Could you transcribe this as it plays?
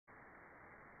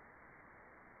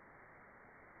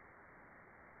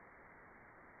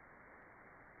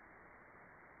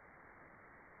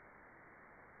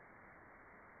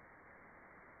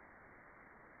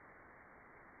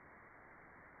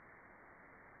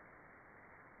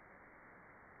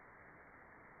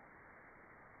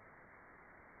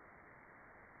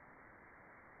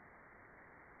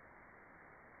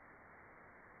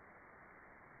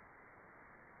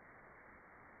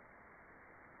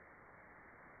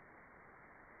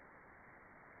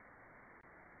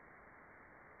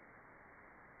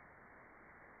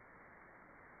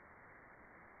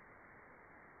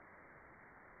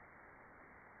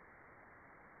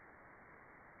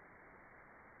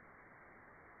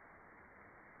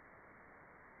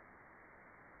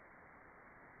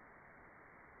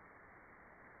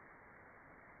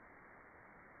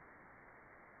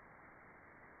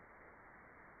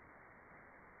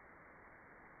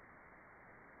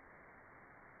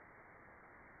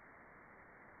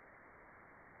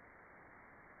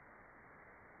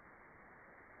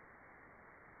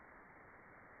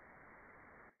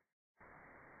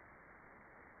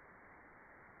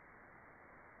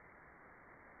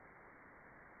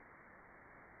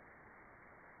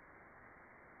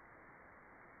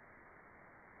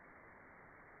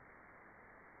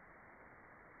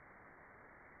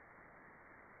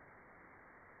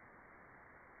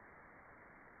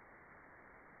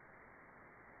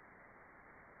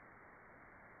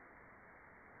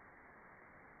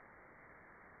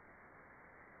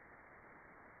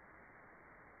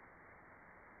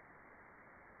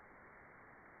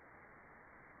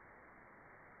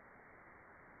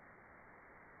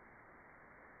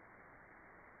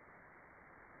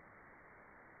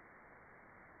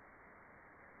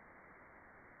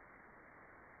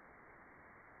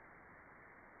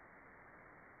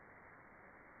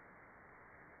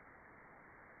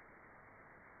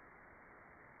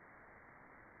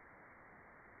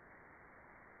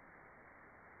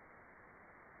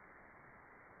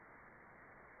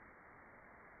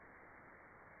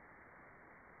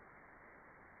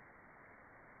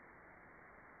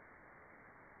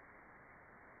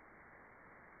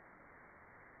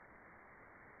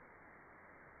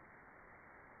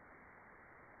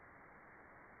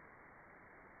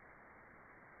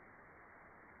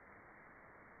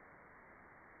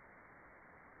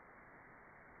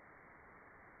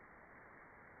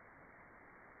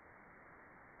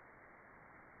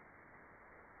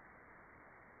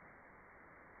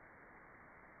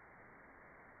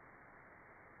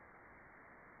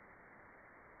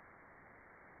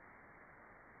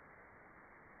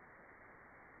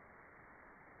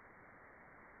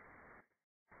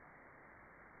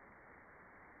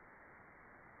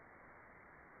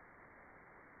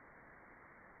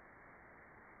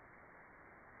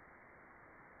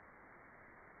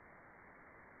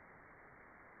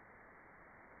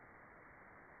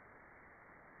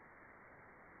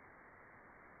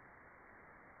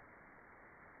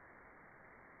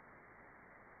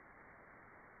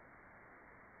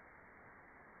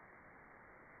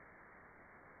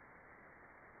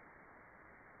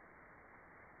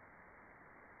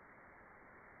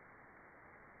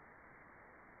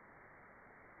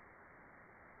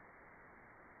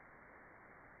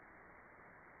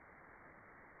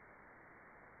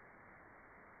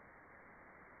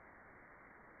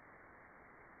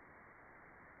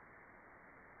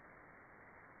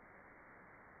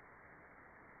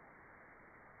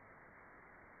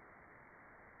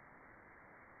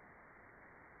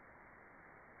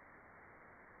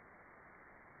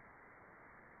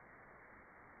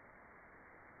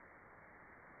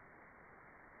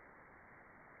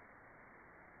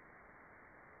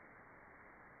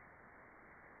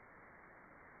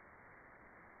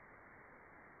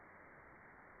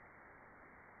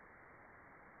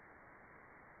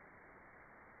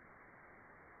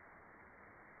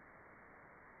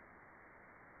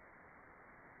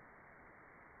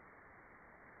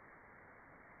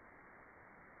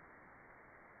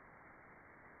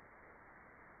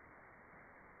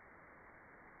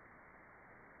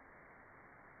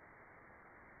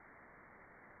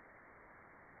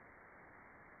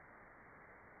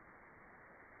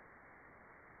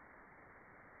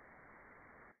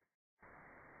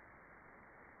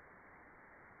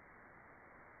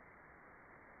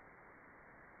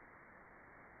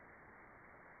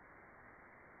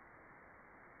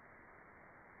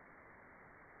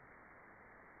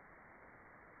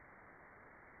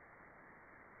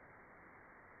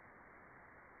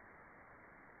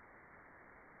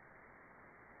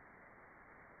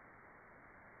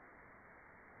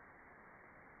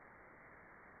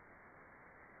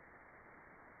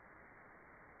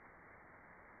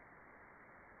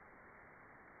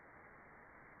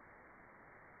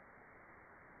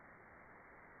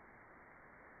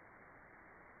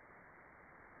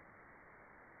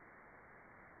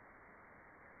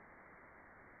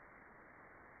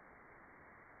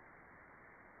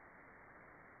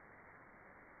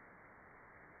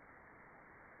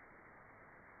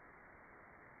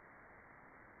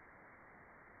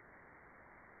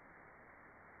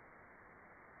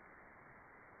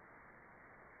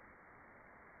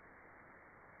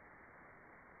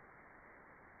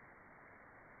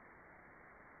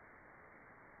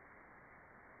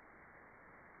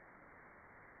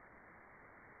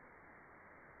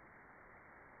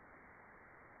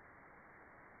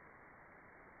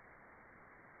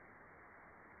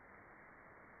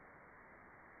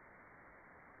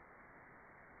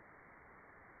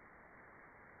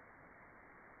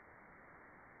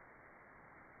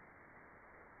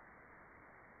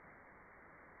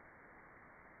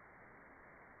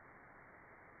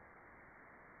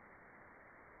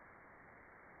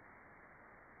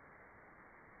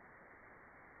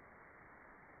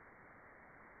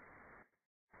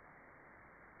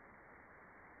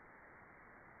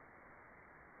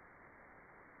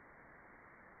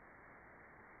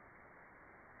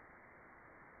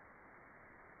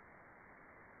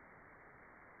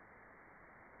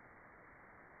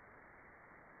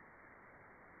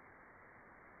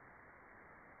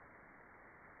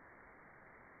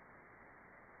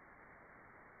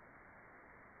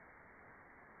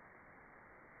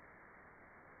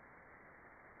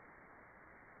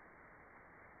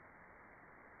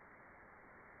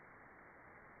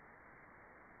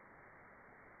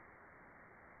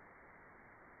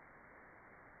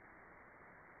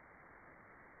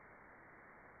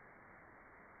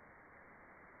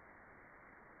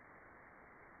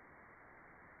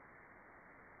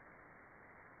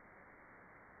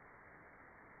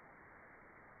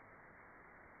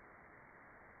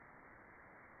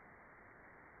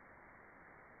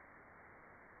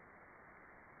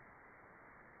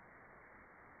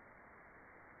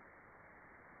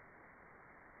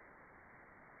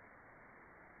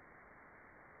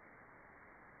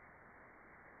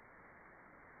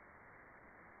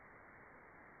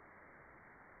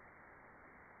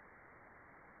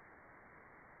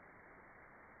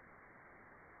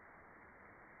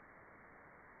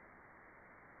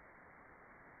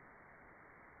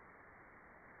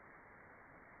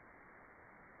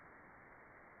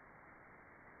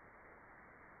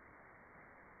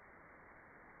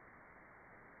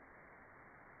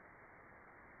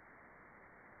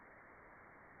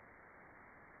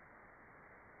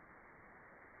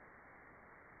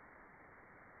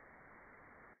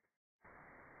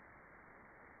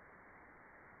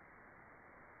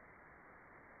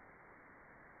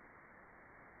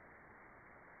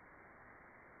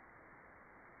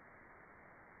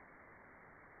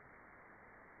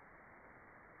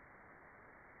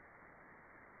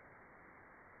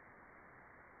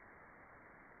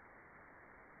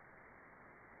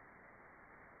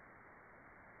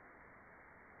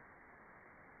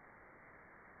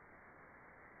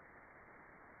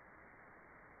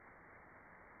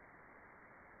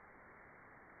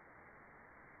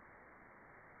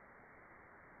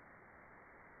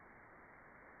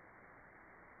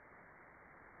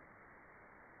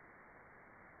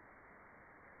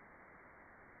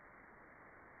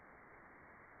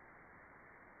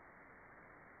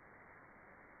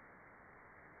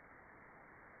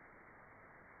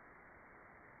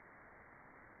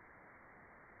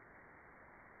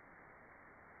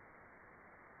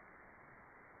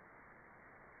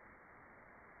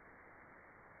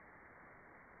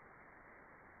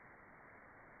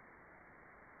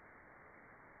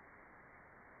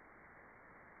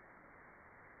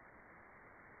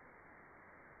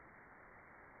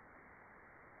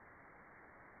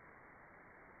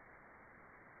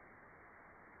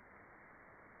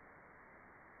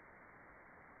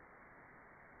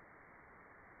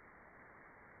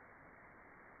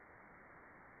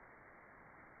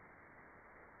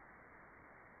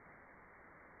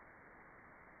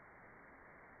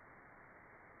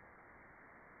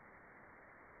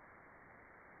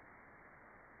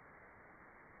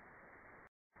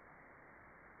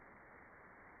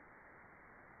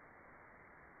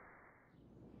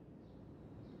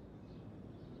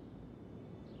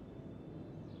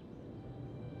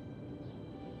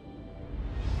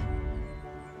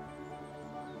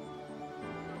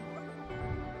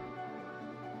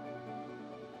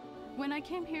When I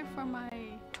came here for my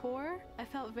tour, I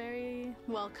felt very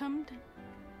welcomed.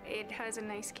 It has a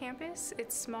nice campus,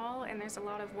 it's small, and there's a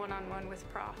lot of one-on-one with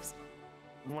profs.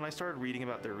 When I started reading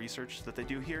about their research that they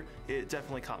do here, it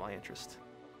definitely caught my interest.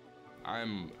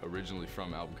 I'm originally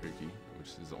from Albuquerque, which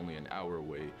is only an hour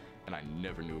away, and I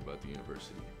never knew about the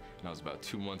university. And I was about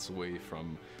 2 months away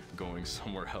from going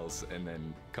somewhere else, and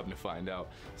then coming to find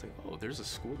out, it's like, oh, there's a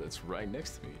school that's right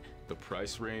next to me. The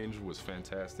price range was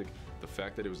fantastic. The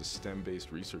fact that it was a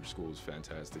STEM-based research school was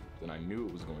fantastic. And I knew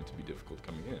it was going to be difficult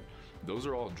coming in. Those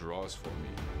are all draws for me.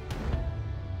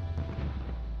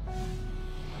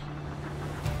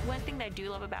 One thing that I do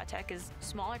love about tech is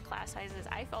smaller class sizes.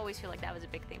 I always feel like that was a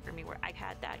big thing for me, where I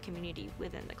had that community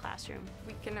within the classroom.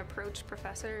 We can approach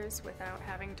professors without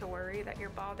having to worry that you're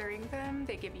bothering them.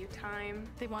 They give you time.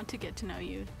 They want to get to know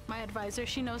you. My advisor,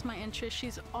 she knows my interests.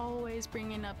 She's always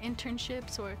bringing up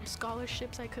internships or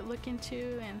scholarships I could look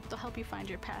into, and they'll help you find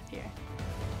your path here.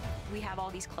 We have all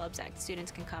these clubs that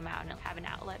students can come out and have an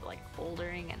outlet, like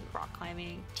bouldering and rock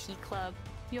climbing, tea club.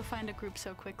 You'll find a group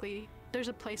so quickly. There's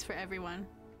a place for everyone.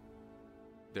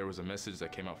 There was a message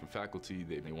that came out from faculty.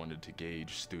 They wanted to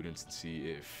gauge students and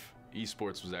see if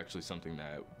esports was actually something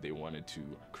that they wanted to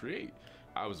create.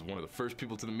 I was one of the first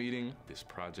people to the meeting. This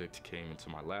project came into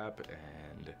my lap,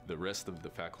 and the rest of the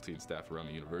faculty and staff around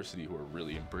the university who are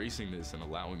really embracing this and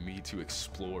allowing me to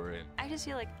explore. And I just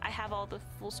feel like I have all the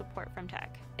full support from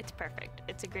tech. It's perfect.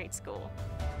 It's a great school.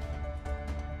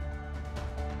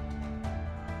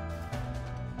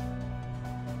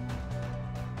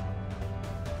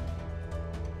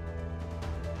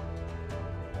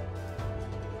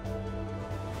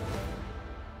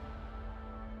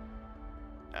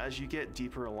 As you get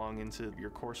deeper along into your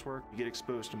coursework, you get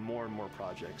exposed to more and more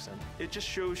projects, and it just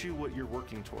shows you what you're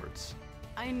working towards.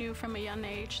 I knew from a young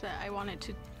age that I wanted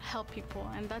to help people,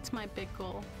 and that's my big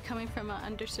goal. Coming from an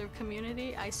underserved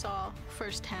community, I saw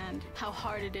firsthand how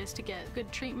hard it is to get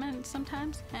good treatment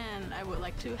sometimes, and I would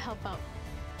like to help out.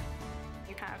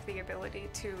 You have the ability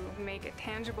to make a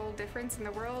tangible difference in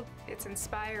the world. It's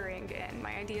inspiring, and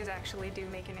my ideas actually do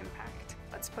make an impact.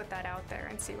 Let's put that out there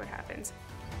and see what happens.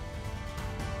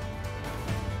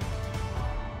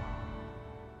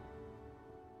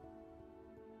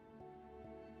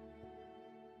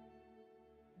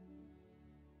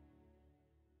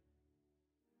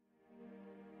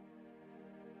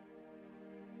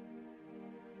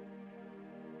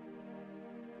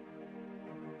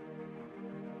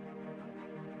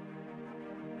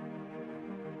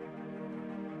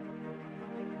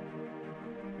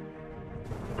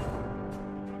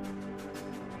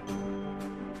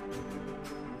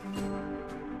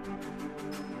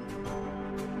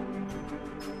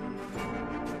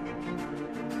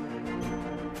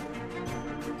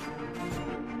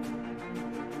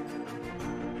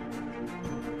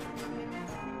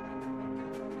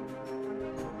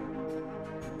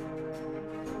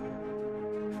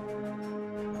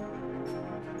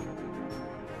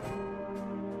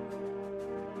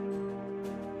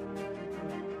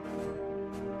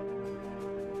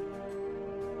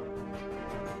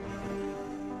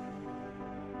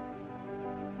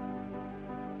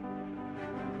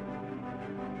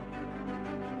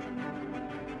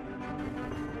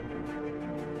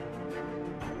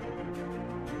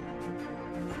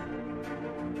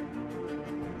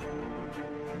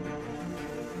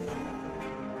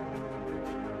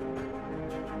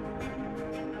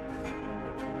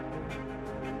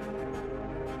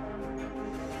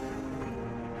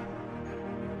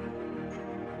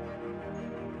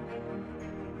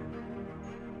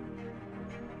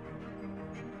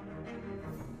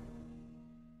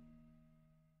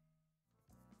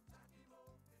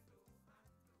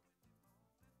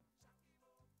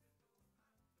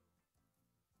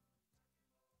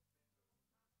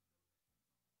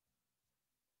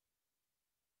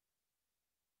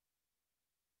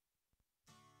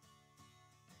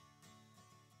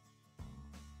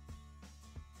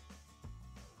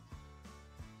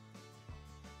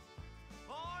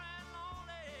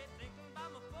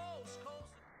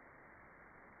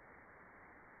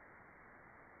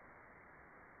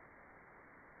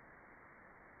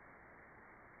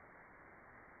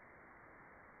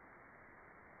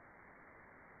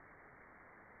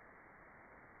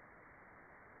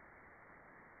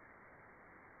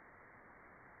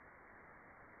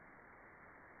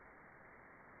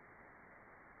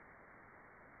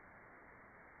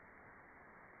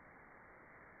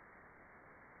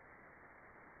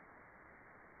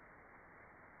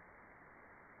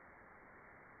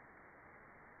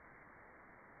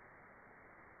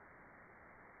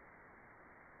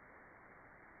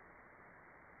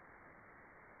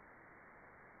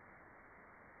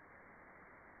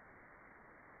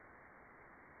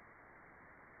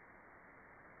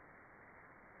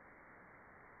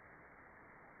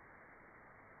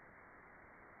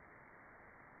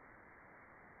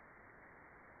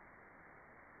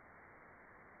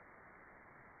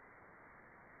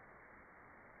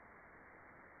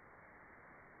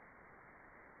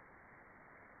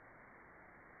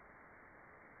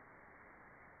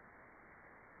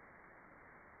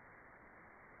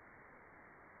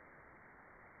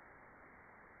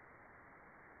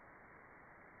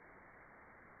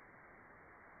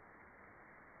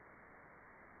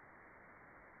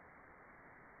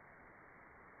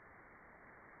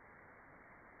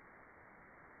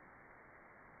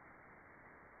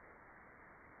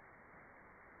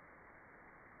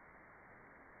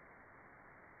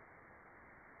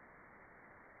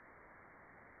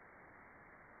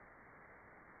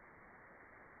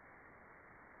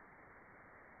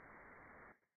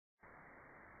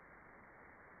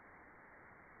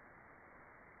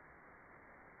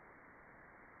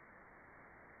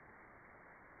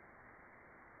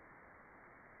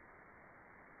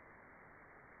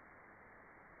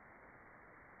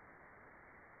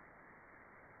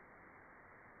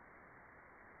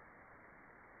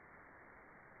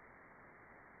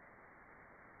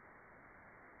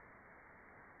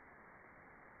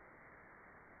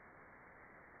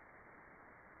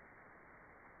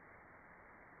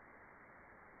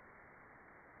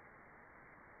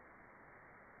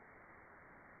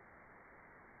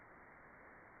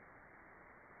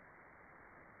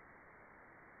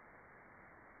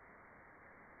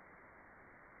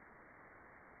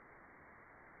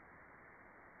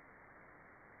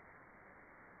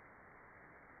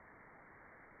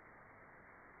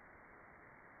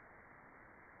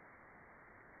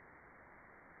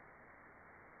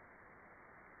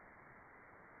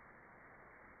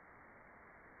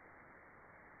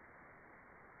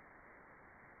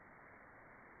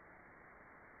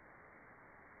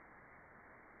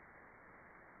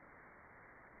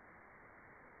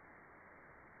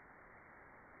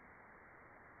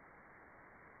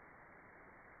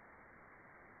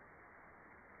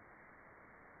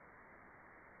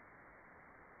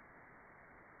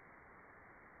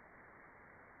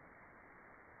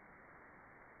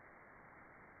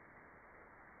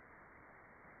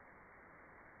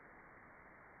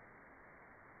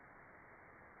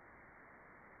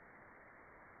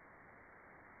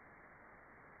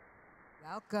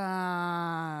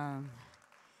 Welcome.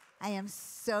 I am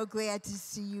so glad to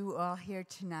see you all here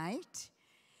tonight.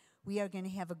 We are going to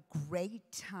have a great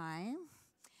time.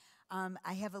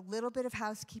 I have a little bit of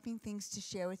housekeeping things to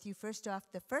share with you. First off,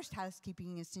 the first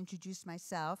housekeeping is to introduce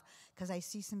myself, because I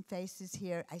see some faces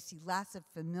here. I see lots of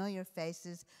familiar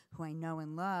faces who I know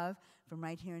and love from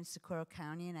right here in Socorro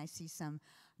County, and I see some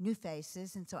new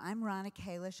faces. And so I'm Ronna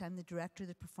Kalish. I'm the director of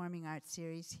the Performing Arts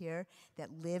Series here that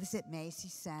lives at Macy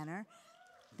Center.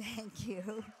 Thank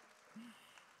you.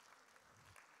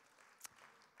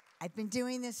 I've been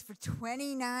doing this for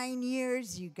 29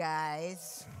 years, you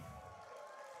guys.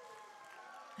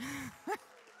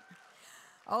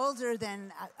 Older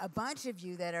than a bunch of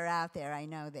you that are out there, I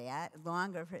know that.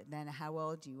 Longer than how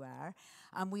old you are.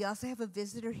 We also have a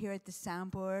visitor here at the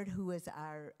soundboard who is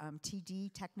our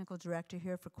TD, technical director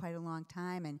here for quite a long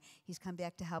time, and he's come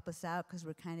back to help us out because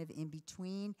we're kind of in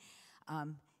between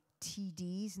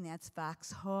TDs, and that's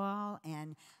Vox Hall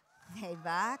and Hey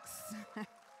Vox.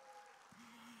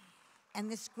 And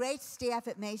this great staff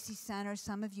at Macy Center,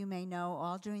 some of you may know,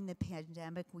 all during the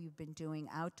pandemic, we've been doing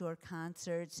outdoor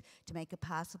concerts to make it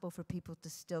possible for people to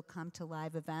still come to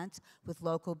live events with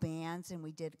local bands, and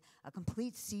we did a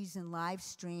complete season live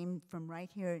stream from right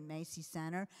here at Macy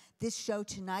Center. This show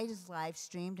tonight is live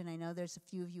streamed, and I know there's a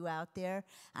few of you out there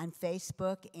on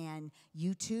Facebook and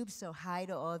YouTube, so hi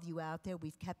to all of you out there.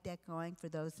 We've kept that going for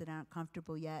those that aren't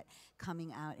comfortable yet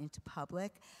coming out into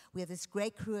public. We have this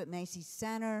great crew at Macy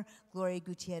Center, Gloria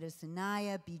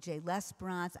Gutierrez-Anaya, BJ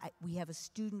Lesperance. We have a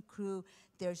student crew.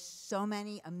 There's so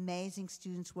many amazing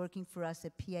students working for us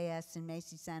at PAS and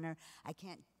Macy Center.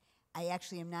 I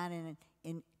actually am not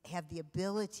have the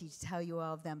ability to tell you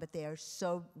all of them, but they are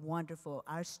so wonderful.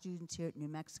 Our students here at New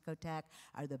Mexico Tech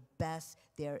are the best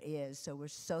there is, so we're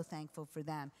so thankful for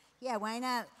them. Yeah, why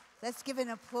not? Let's give an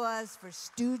applause for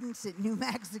students at New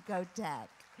Mexico Tech.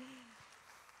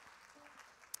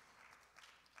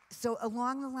 So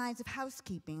along the lines of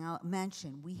housekeeping, I'll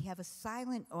mention, we have a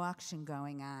silent auction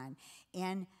going on.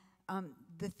 And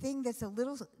the thing that's a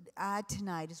little odd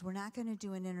tonight is we're not going to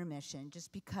do an intermission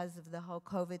just because of the whole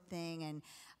COVID thing.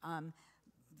 And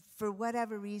for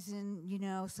whatever reason, you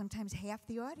know, sometimes half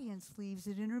the audience leaves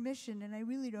at intermission, and I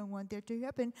really don't want that to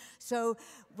happen. So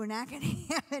we're not going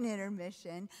to have an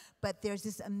intermission, but there's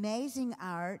this amazing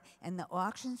art, and the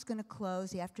auction's going to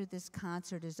close after this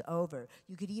concert is over.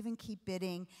 You could even keep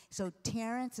bidding. So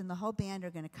Terrance and the whole band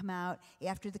are going to come out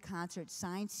after the concert,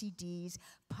 sign CDs.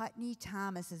 Putney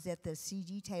Thomas is at the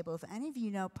CD table. If any of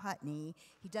you know Putney,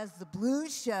 he does the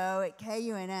blues show at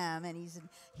KUNM, and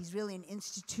he's really an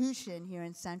institution here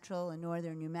in Central and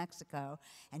Northern New Mexico,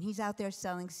 and he's out there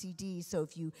selling CDs. So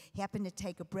if you happen to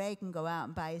take a break and go out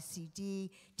and buy a CD,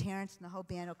 Terrance and the whole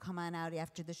band will come on out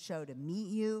after the show to meet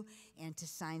you and to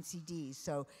sign CDs.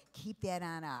 So keep that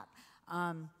on up.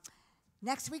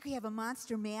 Next week we have a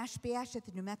Monster Mash Bash at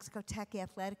the New Mexico Tech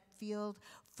Athletic Field.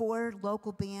 4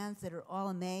 local bands that are all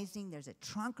amazing. There's a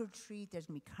trunk or treat. There's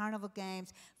going to be carnival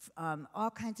games, all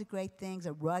kinds of great things,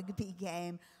 a rugby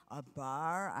game, a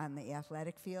bar on the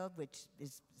athletic field, which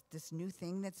is this new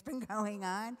thing that's been going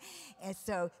on. And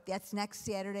so that's next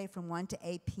Saturday from 1 to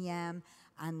 8 p.m.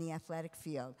 on the athletic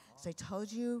field. So I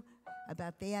told you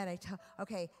about that.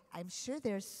 Okay, I'm sure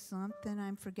there's something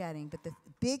I'm forgetting, but the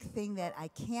big thing that I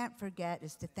can't forget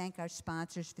is to thank our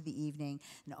sponsors for the evening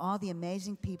and all the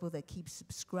amazing people that keep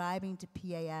subscribing to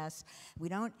PAS.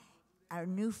 Our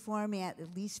new format,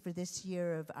 at least for this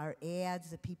year, of our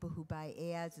ads, the people who buy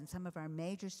ads, and some of our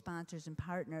major sponsors and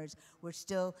partners, we're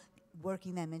still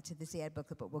working them into this ad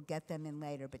booklet, but we'll get them in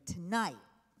later. But tonight,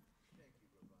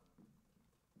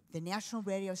 the National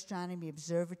Radio Astronomy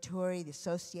Observatory, the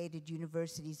Associated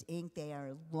Universities, Inc., they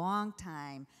are a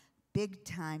long-time,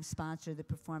 big-time sponsor of the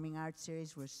Performing Arts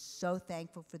Series. We're so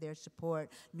thankful for their support.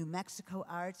 New Mexico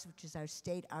Arts, which is our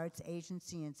state arts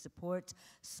agency and supports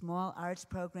small arts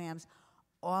programs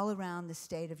all around the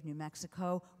state of New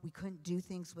Mexico. We couldn't do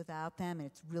things without them, and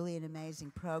it's really an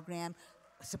amazing program,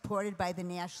 supported by the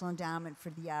National Endowment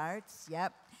for the Arts,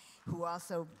 who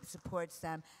also supports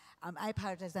them. I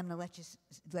apologize, I'm going to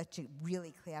let you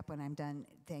really clap when I'm done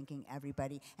thanking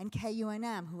everybody. And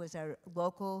KUNM, who is our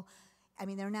local, I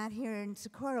mean, they're not here in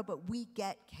Socorro, but we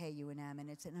get KUNM, and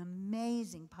it's an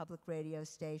amazing public radio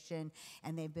station,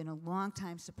 and they've been a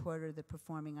long-time supporter of the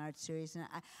Performing Arts Series. And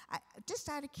I just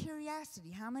out of curiosity,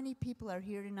 how many people are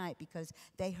here tonight because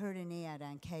they heard an ad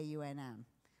on KUNM?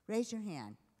 Raise your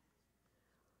hand.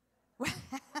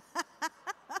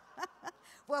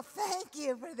 Well, thank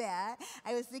you for that.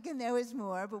 I was thinking there was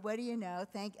more, but what do you know?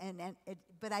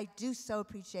 But I do so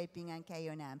appreciate being on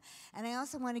KUNM. And I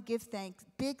also want to give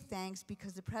big thanks,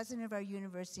 because the president of our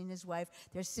university and his wife,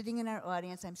 they're sitting in our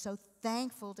audience. I'm so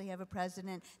thankful to have a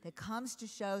president that comes to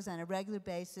shows on a regular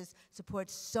basis,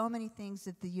 supports so many things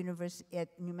at the university at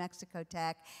New Mexico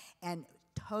Tech, and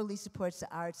totally supports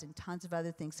the arts and tons of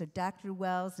other things. So Dr.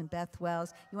 Wells and Beth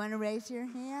Wells, you want to raise your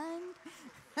hand?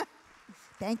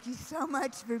 Thank you so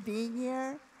much for being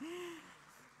here.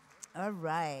 All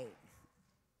right.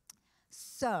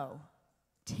 So,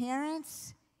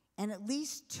 Terrance and at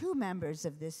least 2 members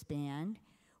of this band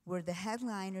were the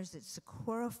headliners at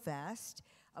Socorro Fest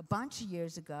a bunch of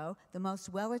years ago, the most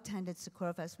well-attended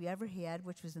Socorro Fest we ever had,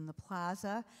 which was in the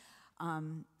Plaza.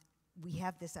 We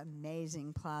have this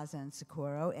amazing plaza in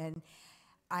Socorro, and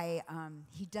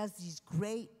he does these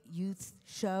great youth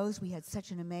shows. We had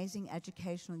such an amazing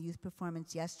educational youth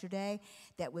performance yesterday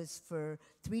that was for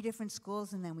 3 different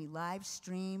schools, and then we live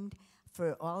streamed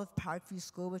for all of Parkview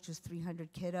School, which was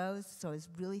 300 kiddos, so I was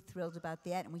really thrilled about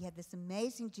that. And we had this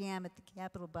amazing jam at the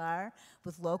Capitol Bar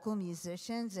with local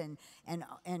musicians, and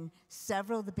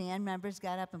several of the band members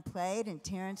got up and played, and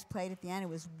Terrance played at the end. It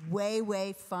was way,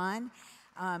 way fun.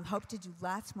 Hope to do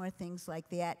lots more things like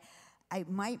that. I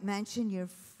might mention you're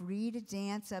free to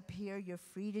dance up here. You're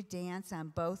free to dance on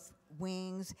both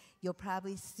wings. You'll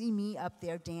probably see me up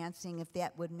there dancing. If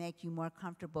that would make you more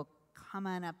comfortable, come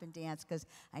on up and dance, because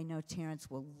I know Terrance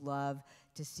will love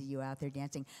to see you out there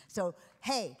dancing. So,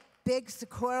 hey, big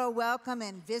Socorro welcome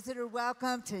and visitor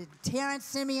welcome to Terrance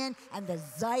Simien and the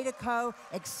Zydeco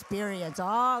Experience,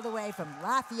 all the way from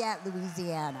Lafayette,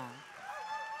 Louisiana.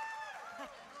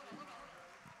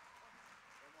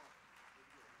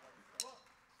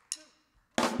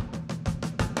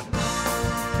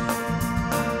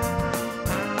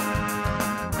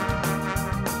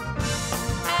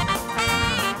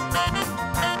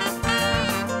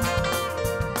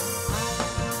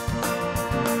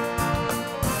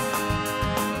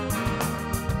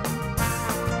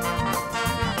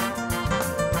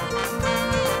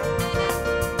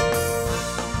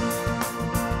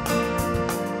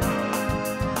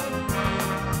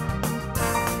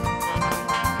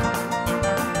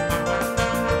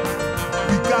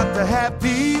 To have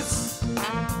peace,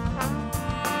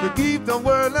 to keep the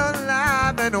world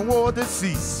alive and the war to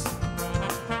cease.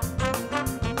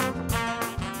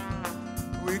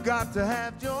 We got to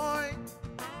have joy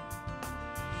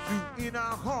in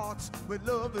our hearts with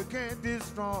love we can't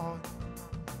destroy.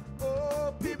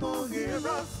 Oh, people hear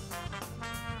us.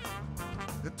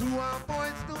 To our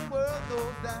voice the world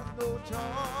knows there's no choice.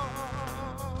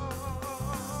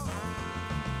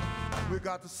 We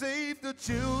got to save the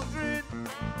children,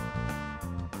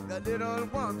 the little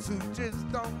ones who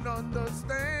just don't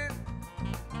understand.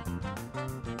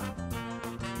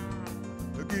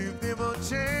 Give them a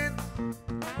chance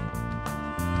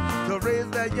to raise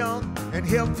their young and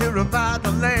help to revive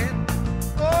the land.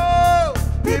 Oh,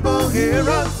 people hear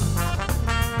us,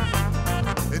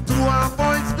 and through our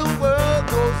voice the world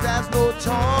knows there's no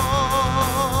choice.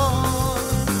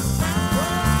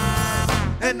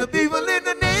 And the people in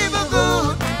the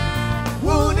neighborhood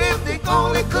would, if they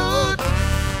only could,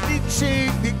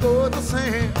 shake the good the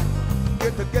sand,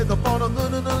 get together for the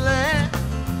good of the land.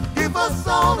 Give us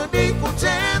all an equal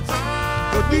chance.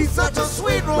 Could be such a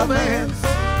sweet romance.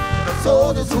 The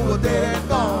soldiers who are dead and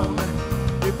gone,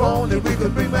 if only we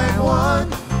could bring back one.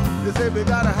 They say we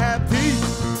gotta have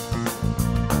peace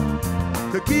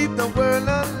to keep the world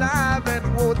alive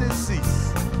and war to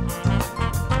cease.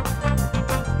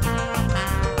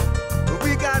 But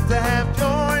we got to have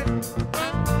joy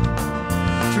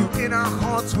in our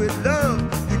hearts with love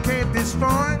you can't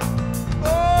destroy.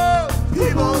 Oh,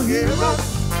 people hear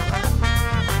us,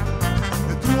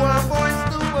 and through our voice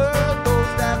the world knows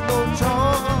there's no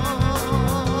choice.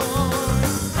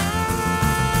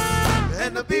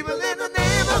 And the people in the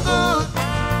neighborhood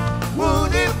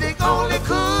would, if they only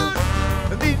could,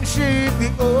 then shake the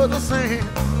other sand.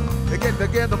 They get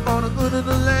together for the good of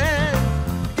the land.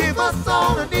 Give us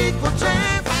all an equal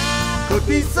chance. Could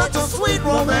be such a sweet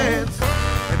romance.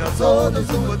 And the soldiers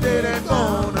who are dead and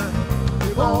gone,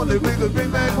 if only we could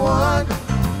bring back one.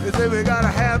 They say we gotta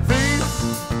have peace.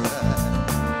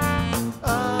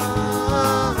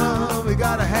 We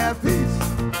gotta have peace.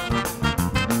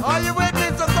 Are you with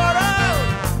me, Socorro?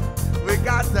 We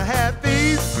got to have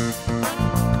peace.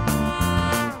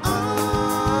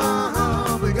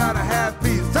 We gotta have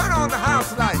peace. Turn on the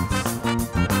house lights.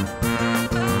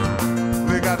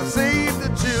 We gotta save the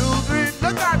children.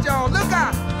 Look out, y'all, look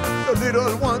out. The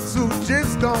little ones who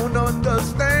just don't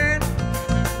understand.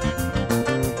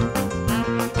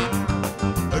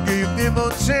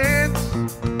 chance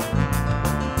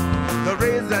to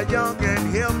raise the young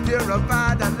and help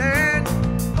purify the land.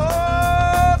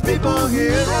 Oh, people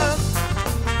hear us.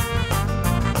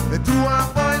 And through our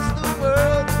voice, the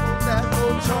world that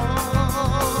no choice.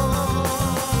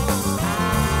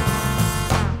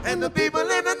 And the people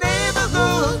in the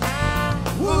neighborhood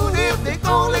would, if they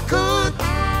only could,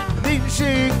 leave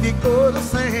shake the good of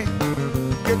sand.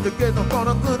 Get together for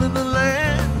the good of the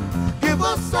land. Give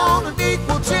us all an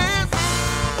equal chance.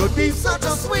 Could be such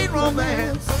a sweet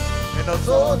romance. And the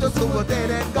soldiers who are dead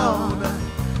and gone,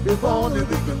 if only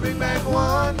we could bring back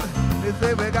one. They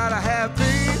say we gotta have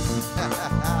peace.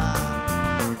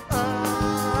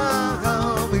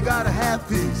 We gotta have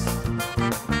peace.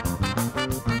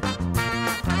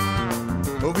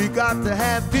 We got to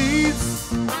have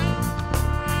peace. We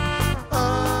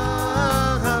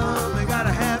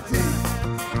gotta have peace.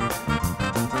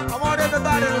 I want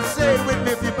everybody to say it with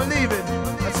me if you believe it.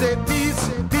 I say peace,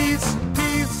 peace,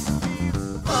 peace.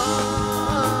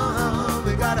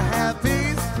 We gotta have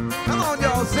peace. Come on,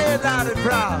 y'all, say it loud and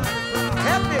proud.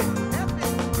 Help me.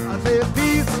 I say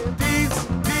peace, peace,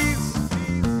 peace.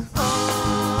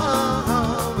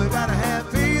 We gotta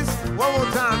have peace. One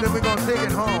more time, then we're gonna take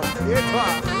it home. It's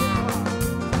hot.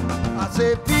 I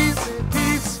say peace,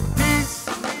 peace, peace.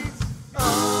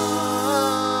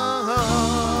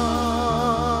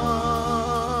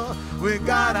 We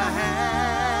gotta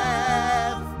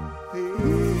have peace.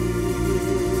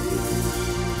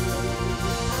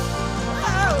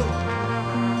 Oh.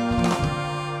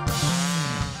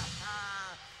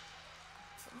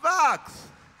 Vox,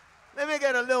 let me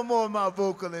get a little more of my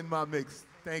vocal in my mix.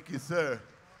 Thank you, sir.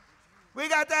 We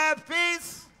got to have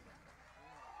peace.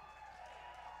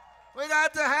 We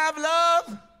got to have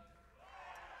love.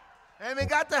 And we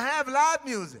got to have live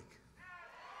music.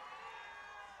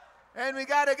 And we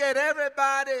got to get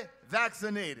everybody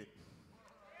vaccinated.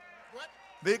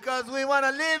 Because we want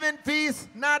to live in peace,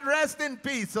 not rest in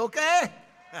peace, okay?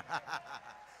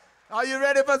 Are you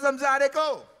ready for some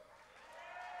Zydeco?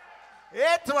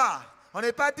 Et toi, on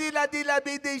est parti là de la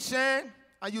vie des chiens.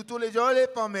 And you tous les jours les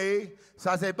familles.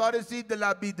 Ça c'est pas le site de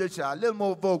la vie de chat. A little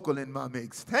more vocal in my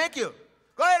mix. Thank you.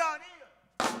 Go ahead on here.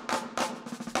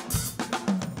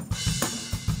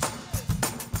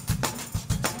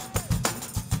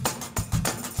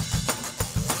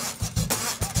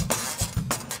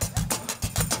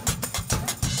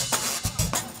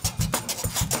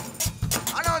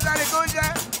 Alors, dans les gauches,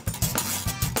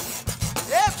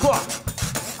 et toi,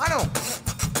 alors,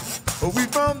 we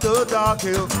from the dark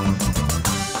hill,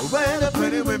 where the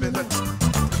pretty women are.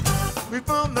 We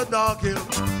from the dark hill,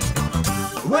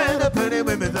 where the pretty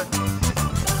women are.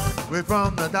 We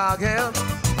from the dark hill,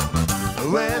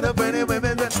 where the pretty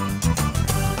women are.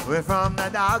 We from the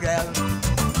dark hill,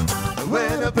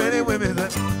 where the pretty women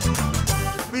are.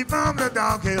 We from the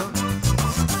dark hill,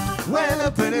 where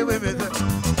the pretty women are.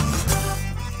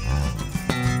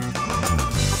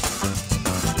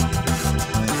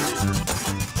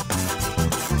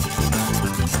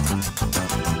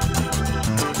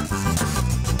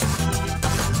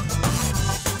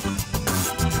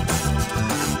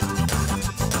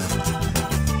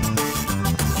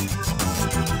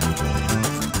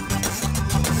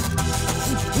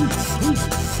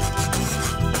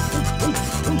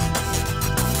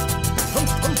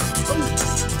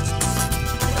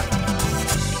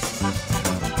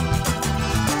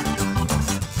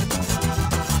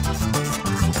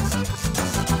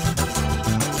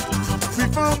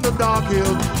 Dark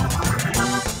hill,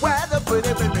 where the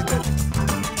pretty women are.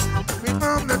 We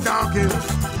from the dark hill,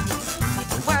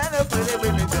 where the pretty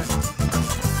women are.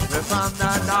 We from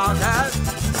the dark hill,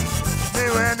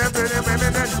 where the pretty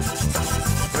women are.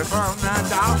 We from the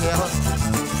dark hill,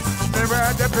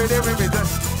 where the pretty women are.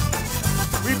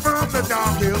 We from the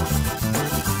dark hill,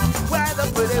 where the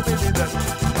pretty women are.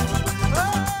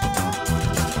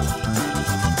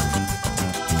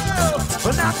 Oh,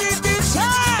 well, now need this time.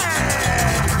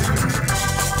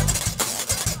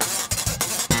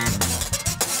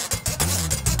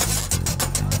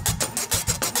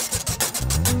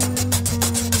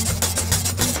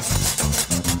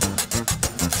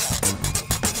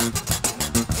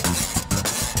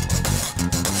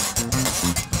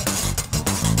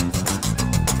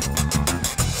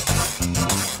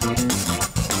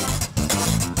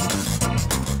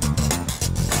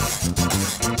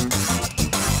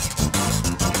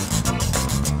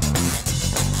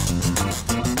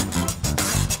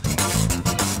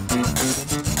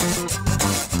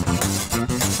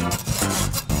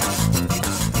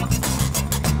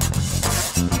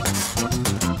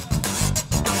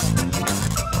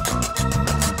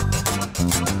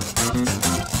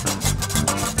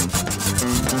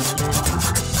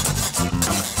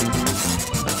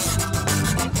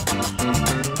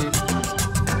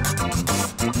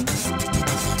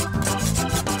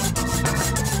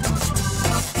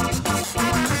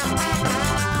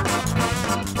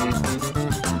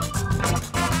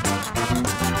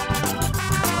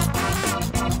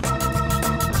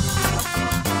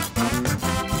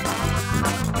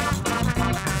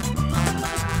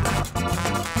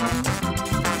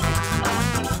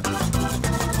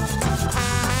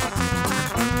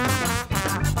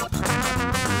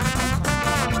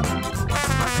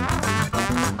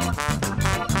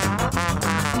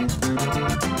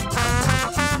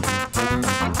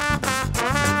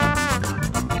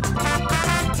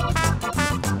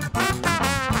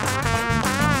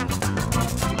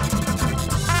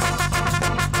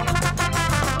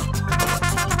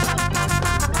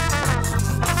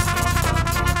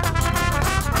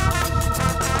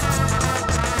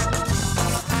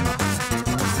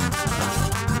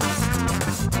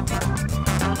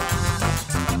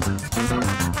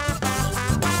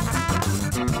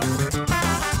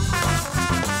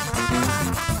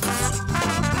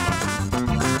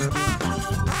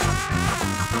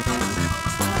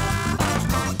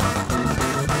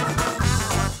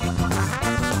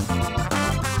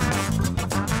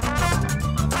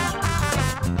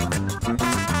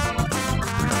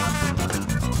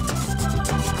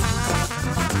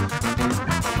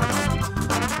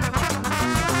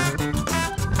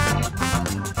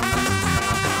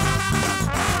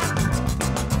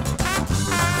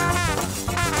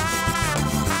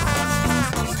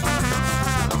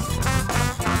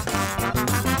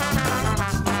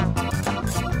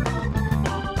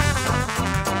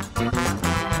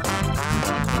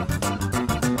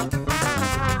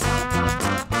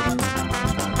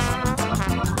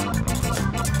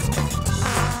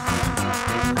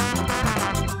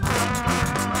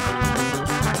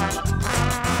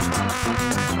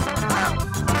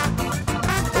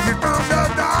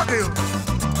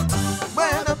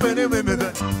 pretty women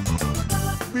that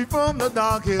we from the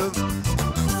dark hills.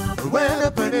 Where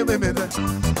the pretty women that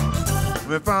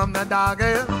we from the dark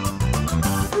hills.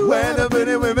 Where the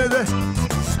pretty women that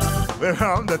we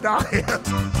from the dark hills.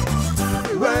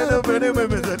 Where the pretty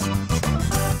women that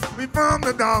we from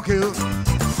the dark hills.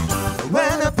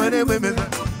 Where the pretty women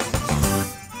that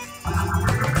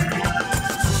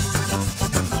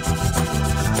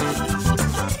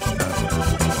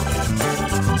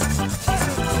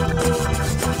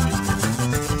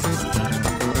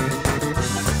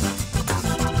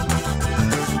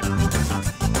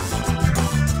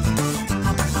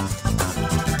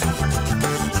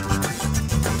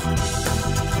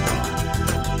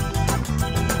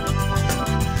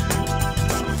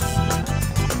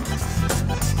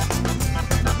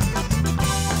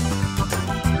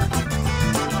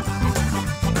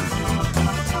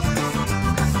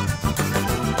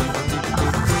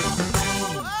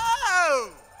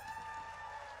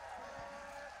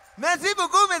merci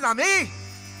beaucoup, mes amis.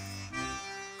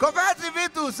 Comment tu vis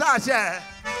tout ça, cher?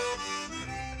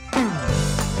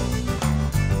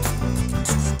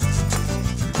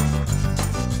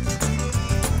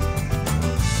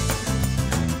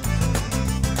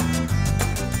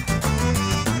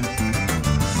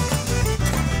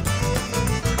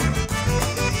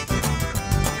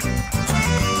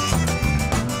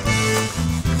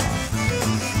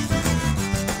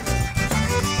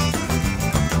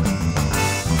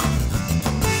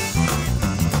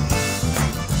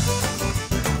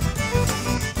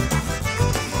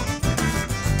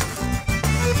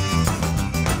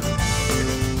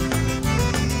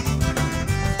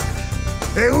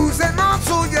 Et où c'est mon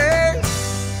soulier,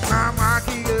 maman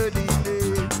qui le dit,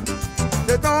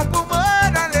 c'est temps pour moi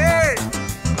d'aller,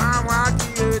 maman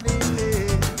qui le dit,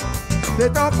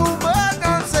 c'est temps pour moi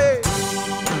danser.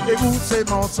 Et où c'est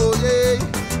mon soulier,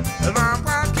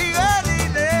 maman qui le dit,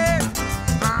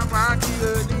 maman qui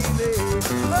le dit.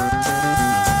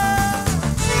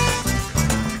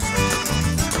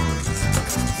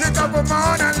 C'est temps pour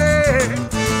moi d'aller.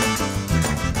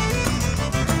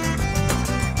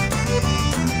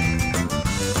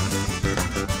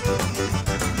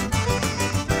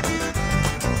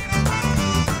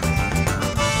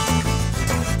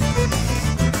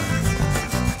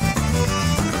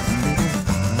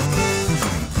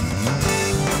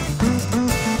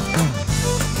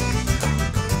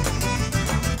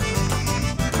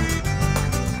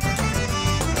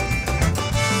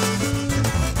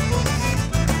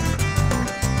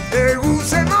 Et où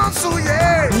c'est mon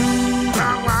soulier,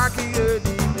 maman qui le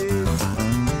dit,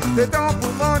 c'est temps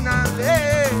pour m'en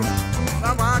aller,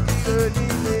 maman qui le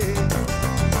dit,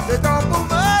 c'est temps pour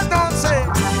me danser.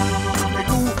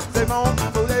 Et où c'est mon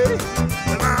soulier,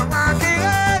 maman qui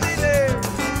le dit,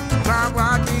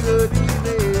 maman qui le dit.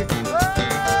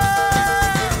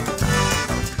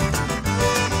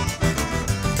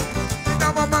 C'est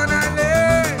temps pour m'en aller.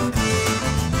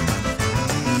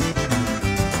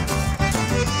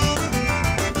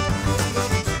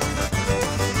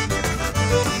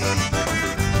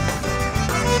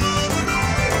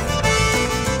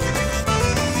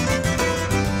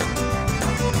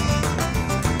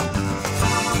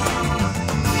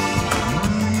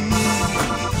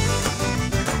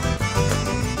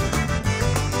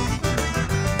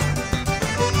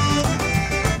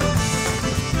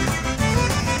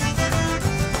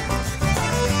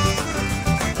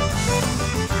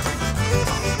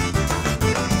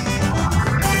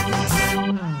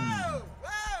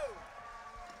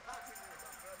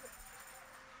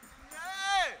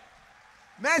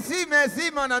 Merci,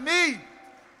 merci, mon ami.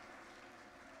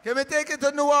 Can we take it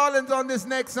to New Orleans on this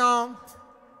next song?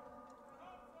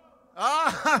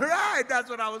 All right, that's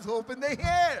what I was hoping to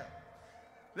hear.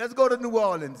 Let's go to New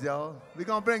Orleans, y'all. We're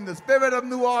going to bring the spirit of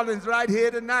New Orleans right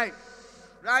here tonight.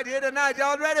 Right here tonight.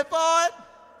 Y'all ready for it?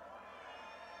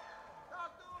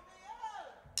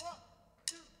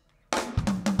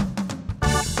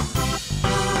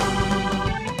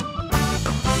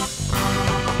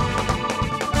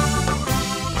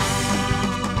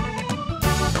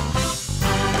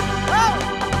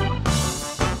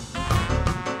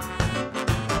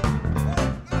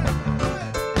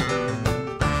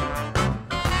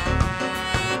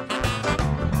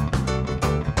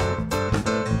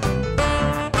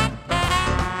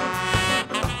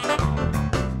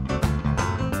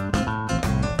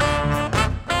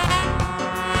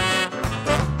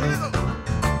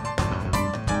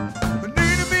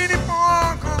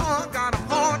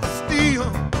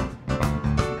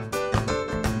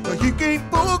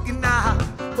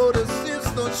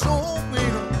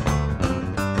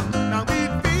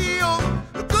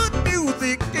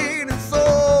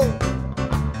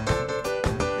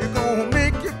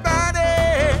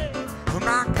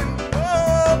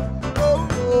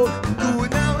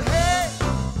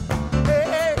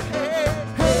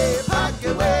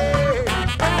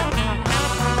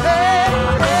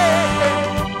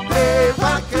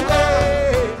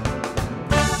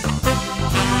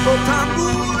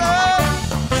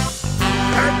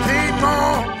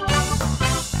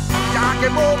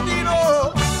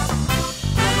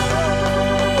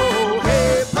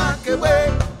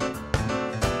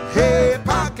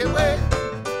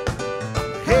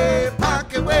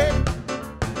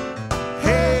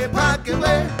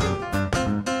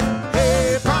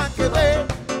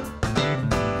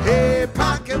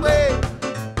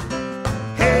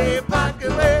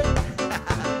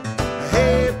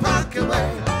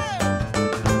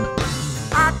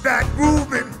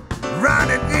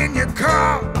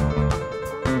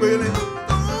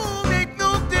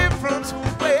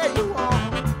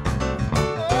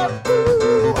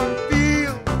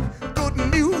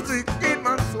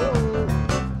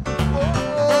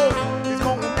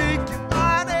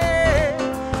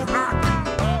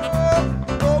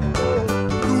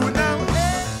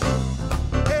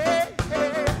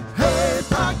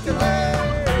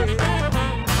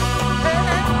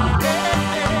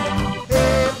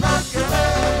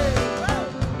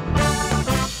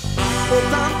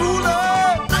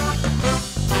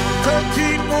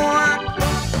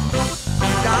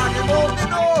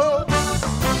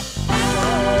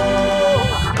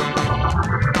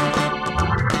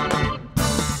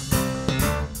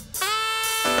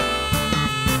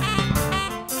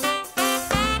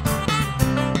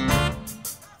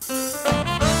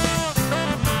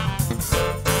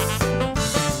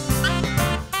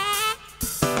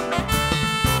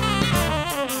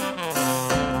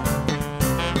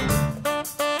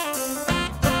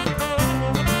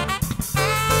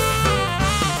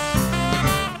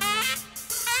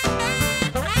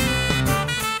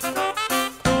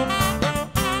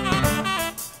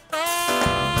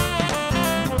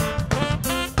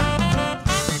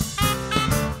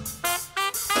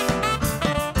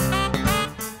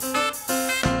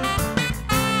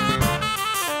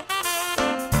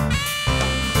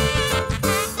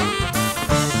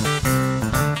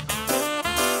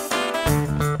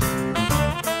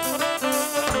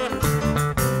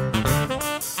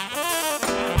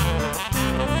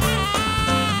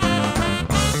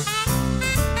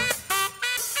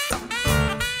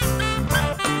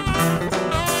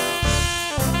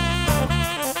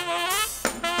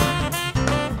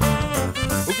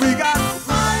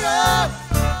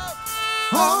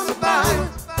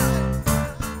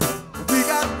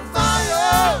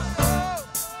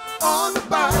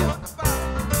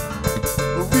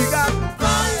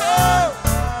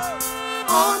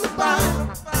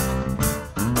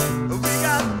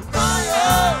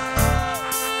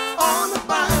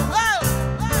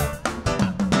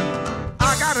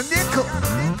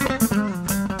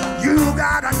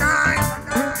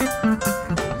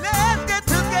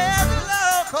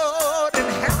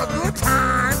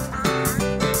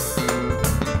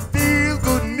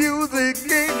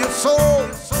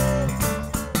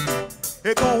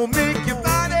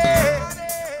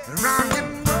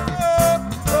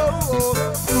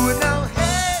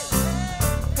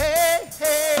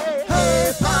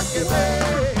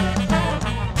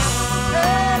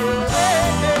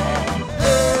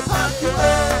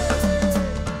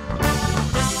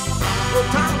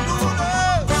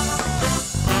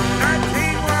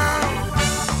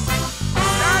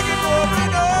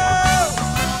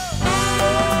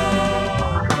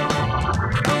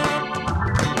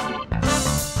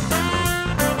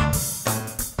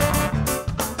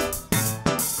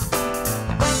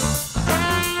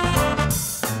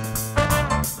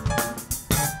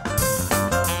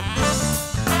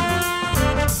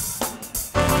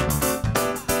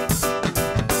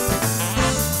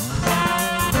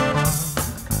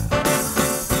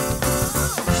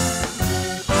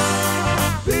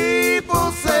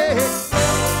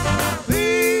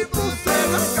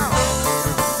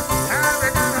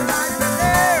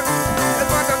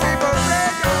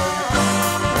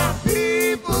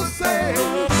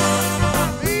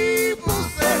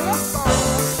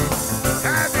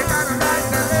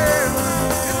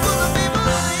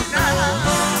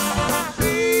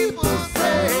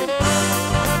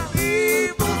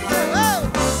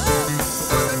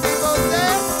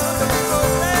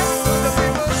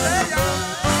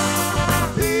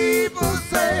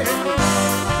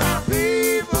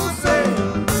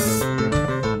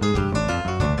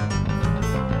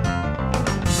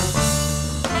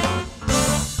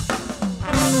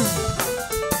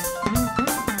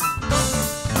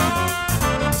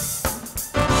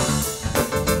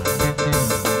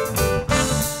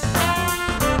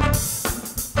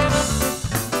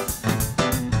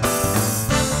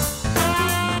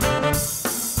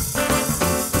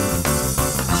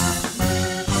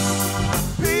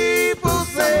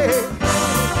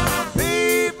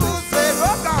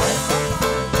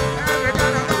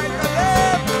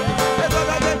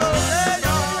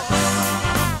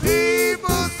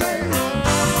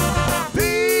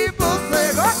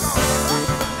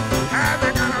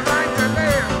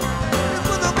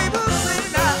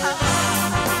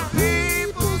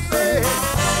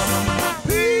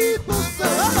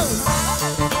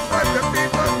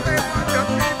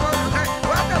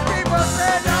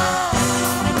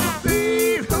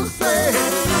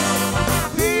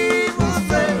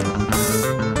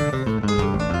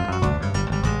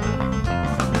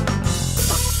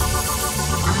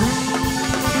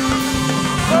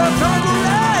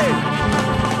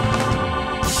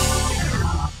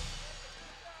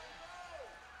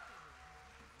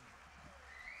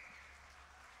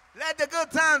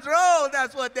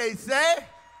 that's what they say.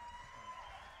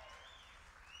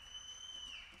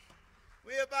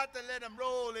 We're about to let them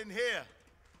roll in here.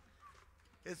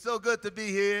 It's so good to be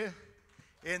here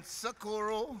in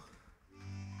Socorro.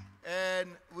 And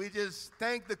we just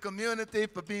thank the community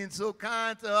for being so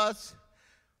kind to us.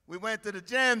 We went to the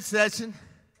jam session.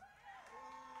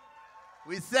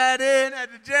 We sat in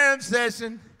at the jam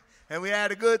session, and we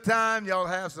had a good time. Y'all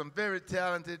have some very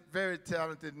talented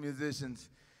musicians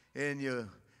in your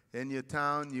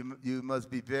town. You must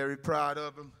be very proud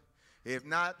of them. If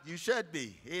not, you should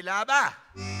be. Ilaba.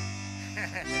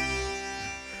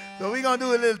 So we're going to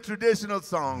do a little traditional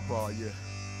song for you.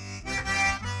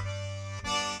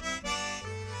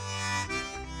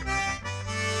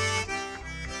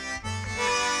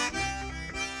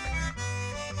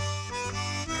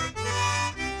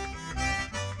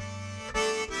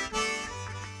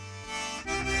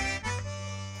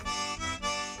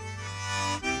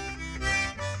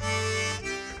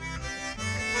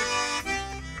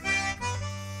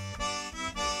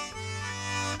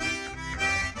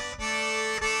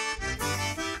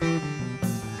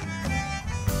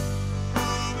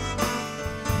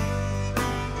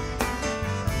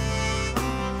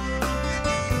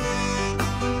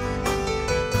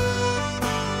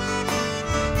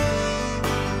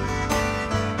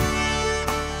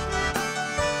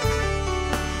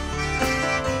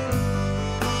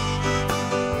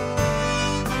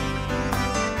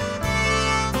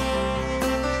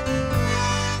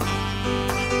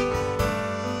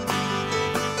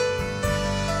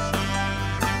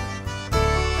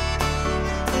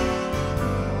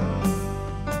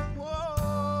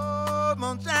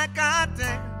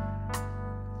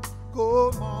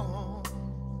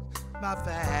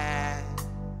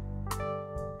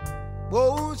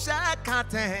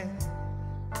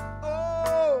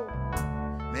 Oh,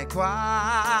 mais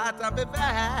quoi t'as fait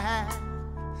faire?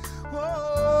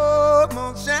 Oh,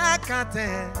 mon cher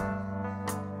Quentin.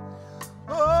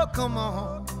 Oh,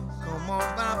 comment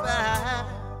va faire?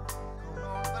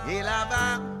 Et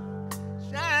là-bas,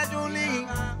 c'est joli.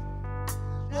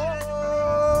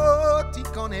 Oh, tu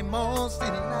connais mon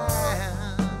style.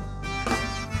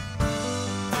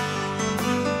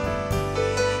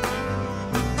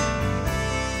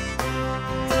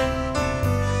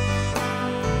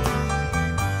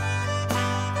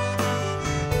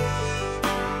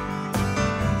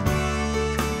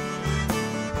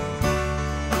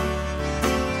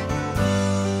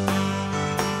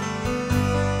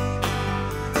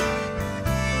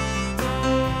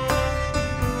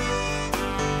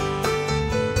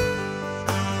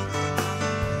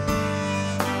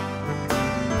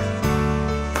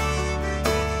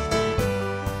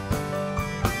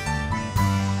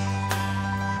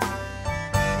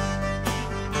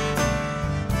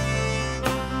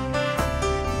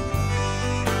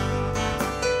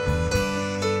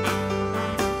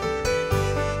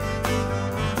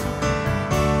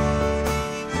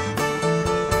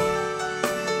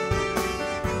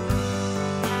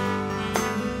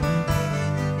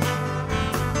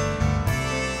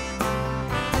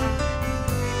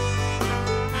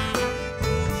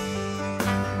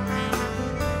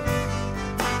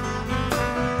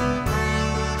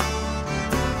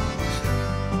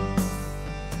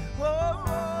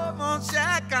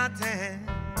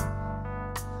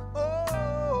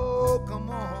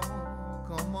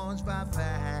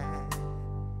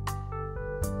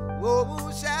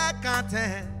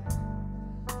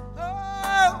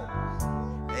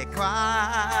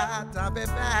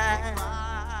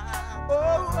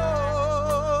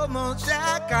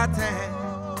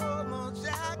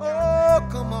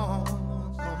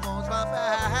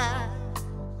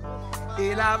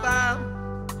 Et là-bas,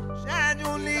 j'ai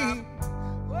joli.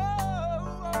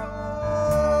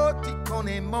 Oh, tu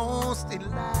connais mon style.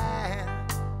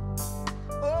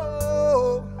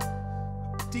 Oh,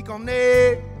 tu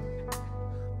connais.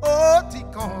 Oh, tu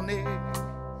connais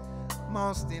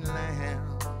mon style.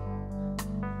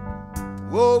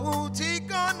 Oh, tu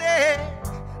connais.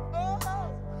 Oh,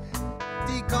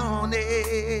 tu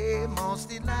connais mon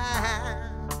style.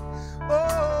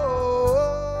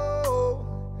 Oh,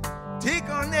 tu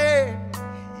connais.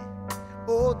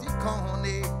 Oh, tu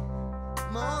connais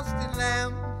mon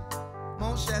style,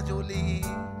 mon cher joli,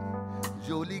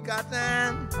 joli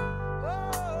catin. Oh,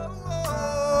 oh,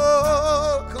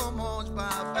 oh, comment je peux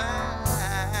faire?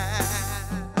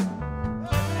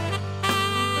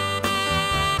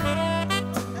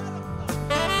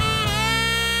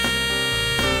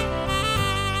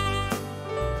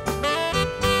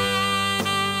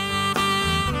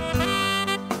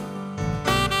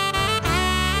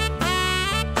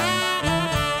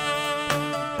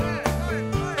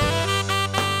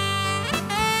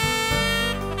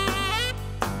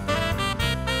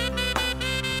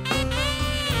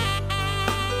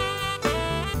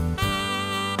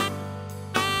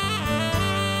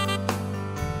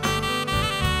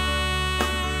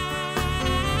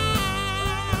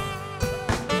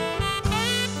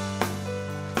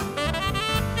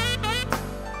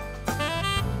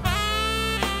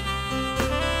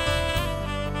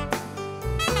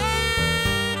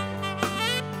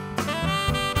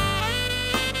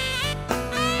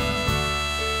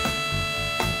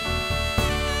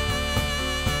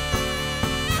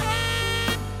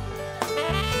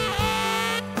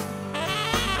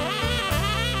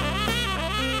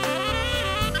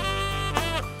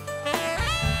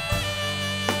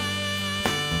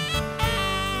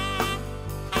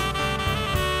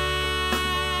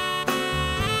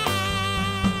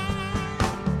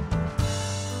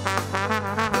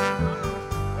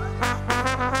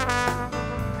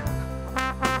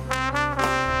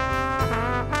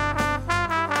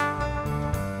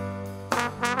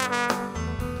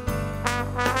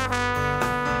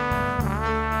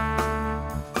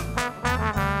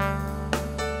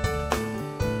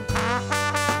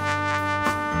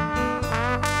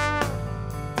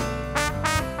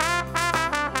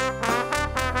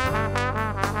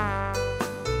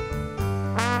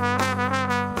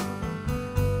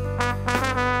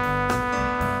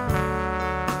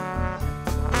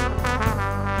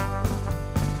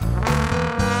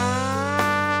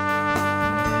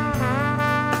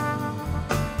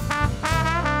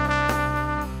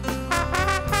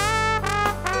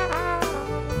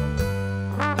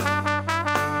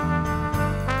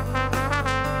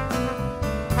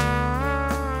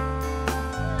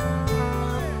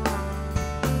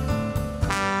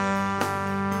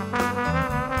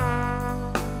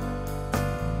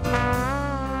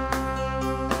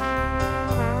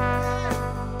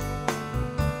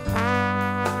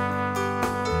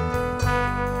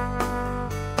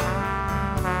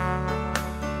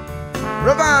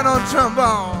 Ravine on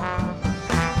trombone.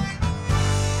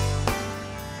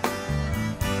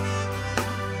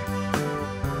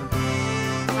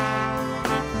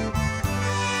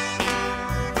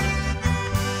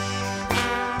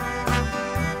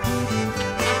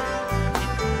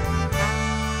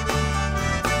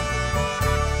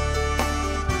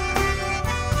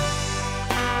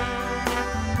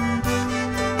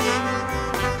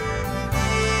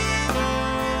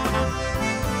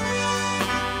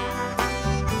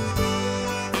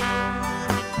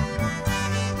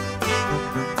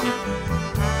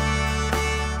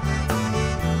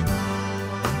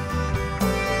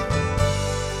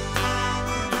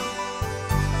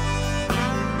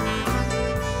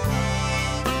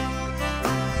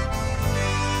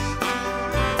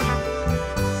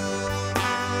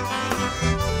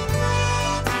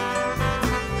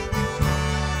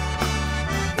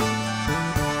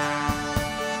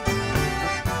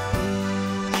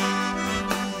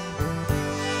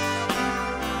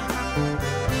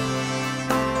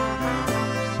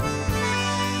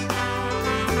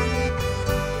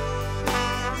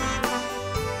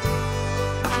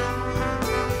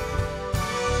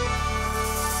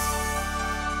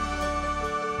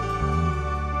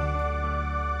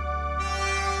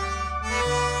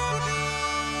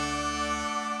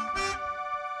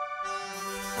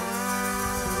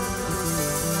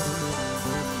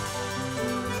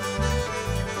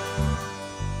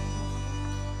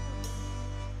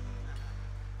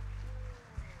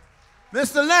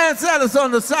 Mr. Lance Ellis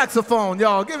on the saxophone,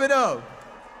 y'all. Give it up.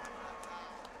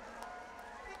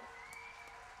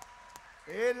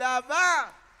 Et là-bas.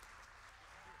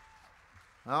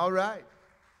 All right.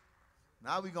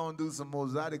 Now we're going to do some more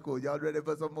Zydeco. Y'all ready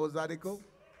for some more Zydeco?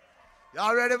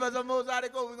 Y'all ready for some more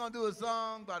Zydeco? We're going to do a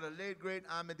song by the late, great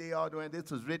Amedee Aldrin. This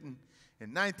was written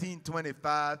in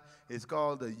 1925. It's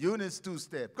called the Eunice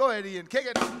Two-Step. Go ahead, Ian. Kick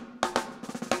it.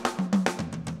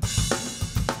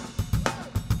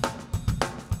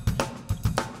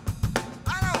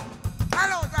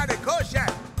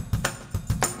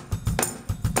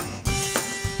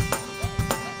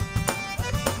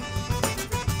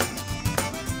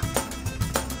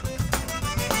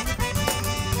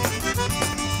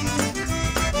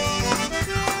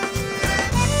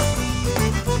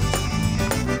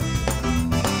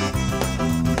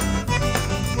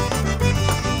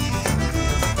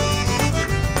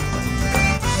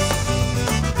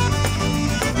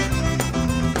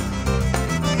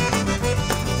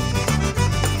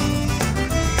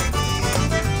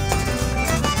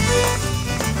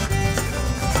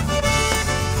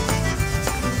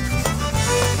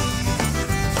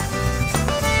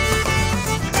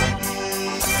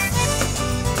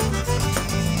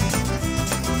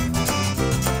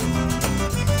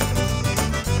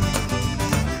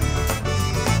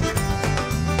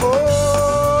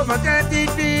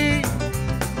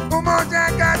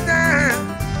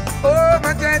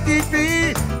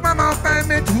 Maman fait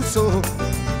mes trousseaux.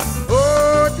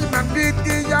 Oh, tu m'invites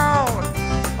dehors,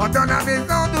 dans la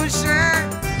maison de chien.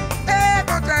 Et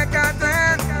mon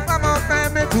jacquardin, maman fait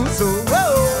mes trousseaux. Oh.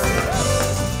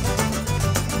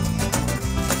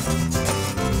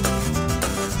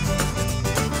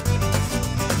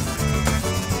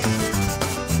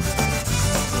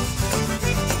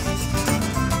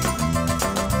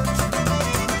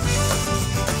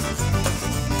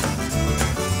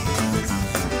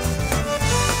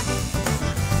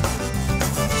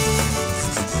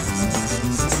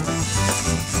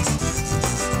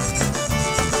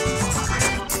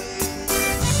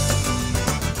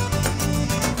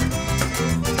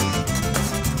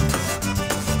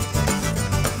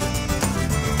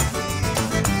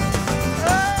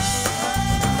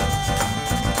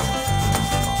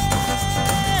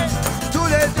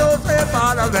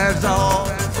 Par la maison.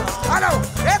 Alors,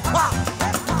 et quoi?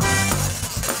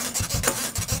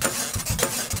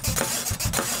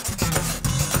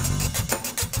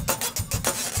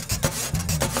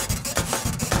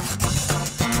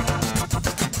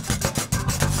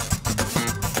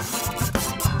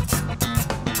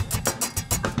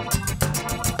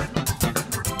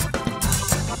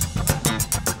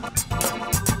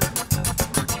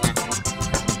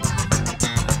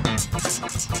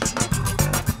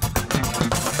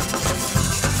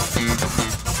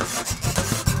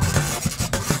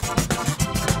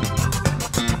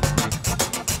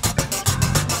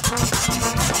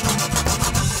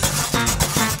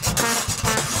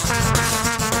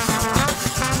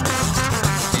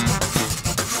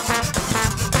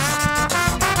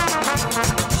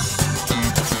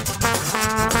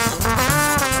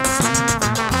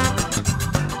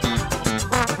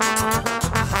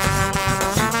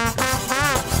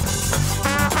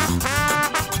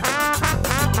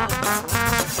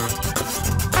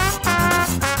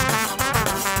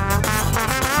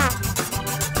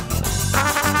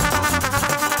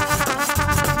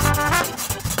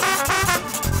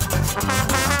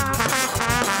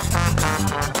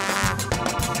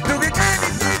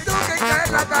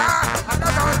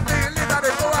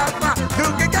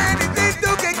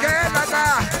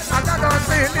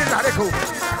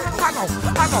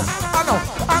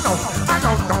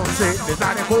 don't say the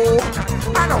Zydeco.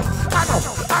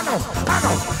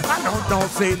 Don't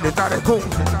say the Zydeco.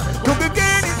 Tu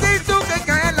begin ici, tu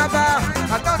gagnes là-bas.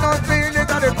 Don't say the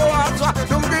Zydeco à soi.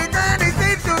 Tu begin ici,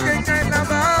 tu gagnes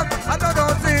là-bas.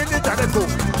 Don't say the Zydeco.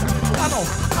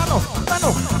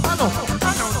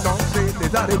 Don't say the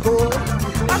Zydeco.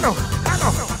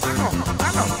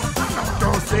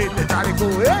 Don't say the Zydeco.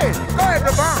 Hey, go ahead,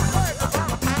 the bomb.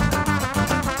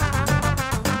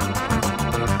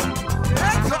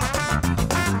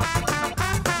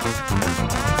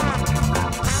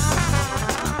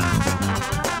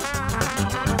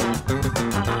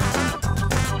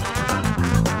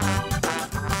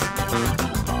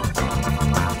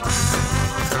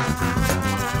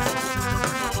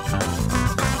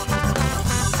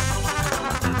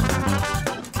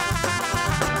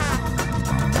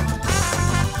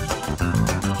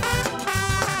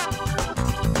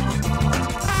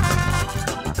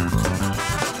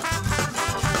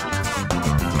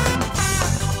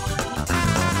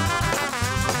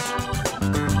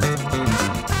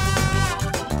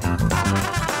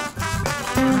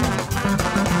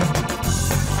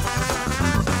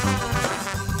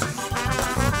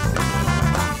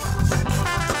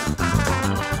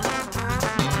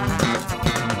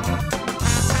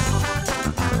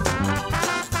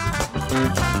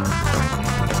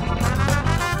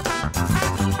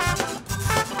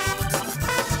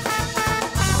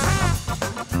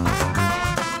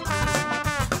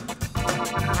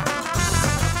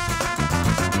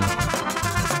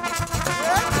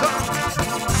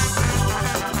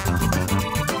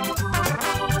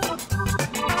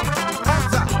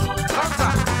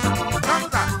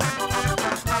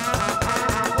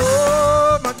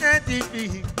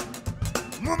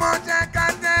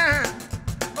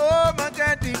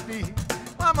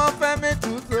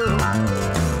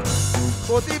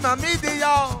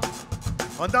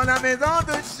 Dans la maison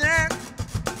de chien,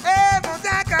 et mon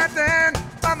jacatène,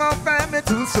 maman fait mes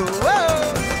trousseaux.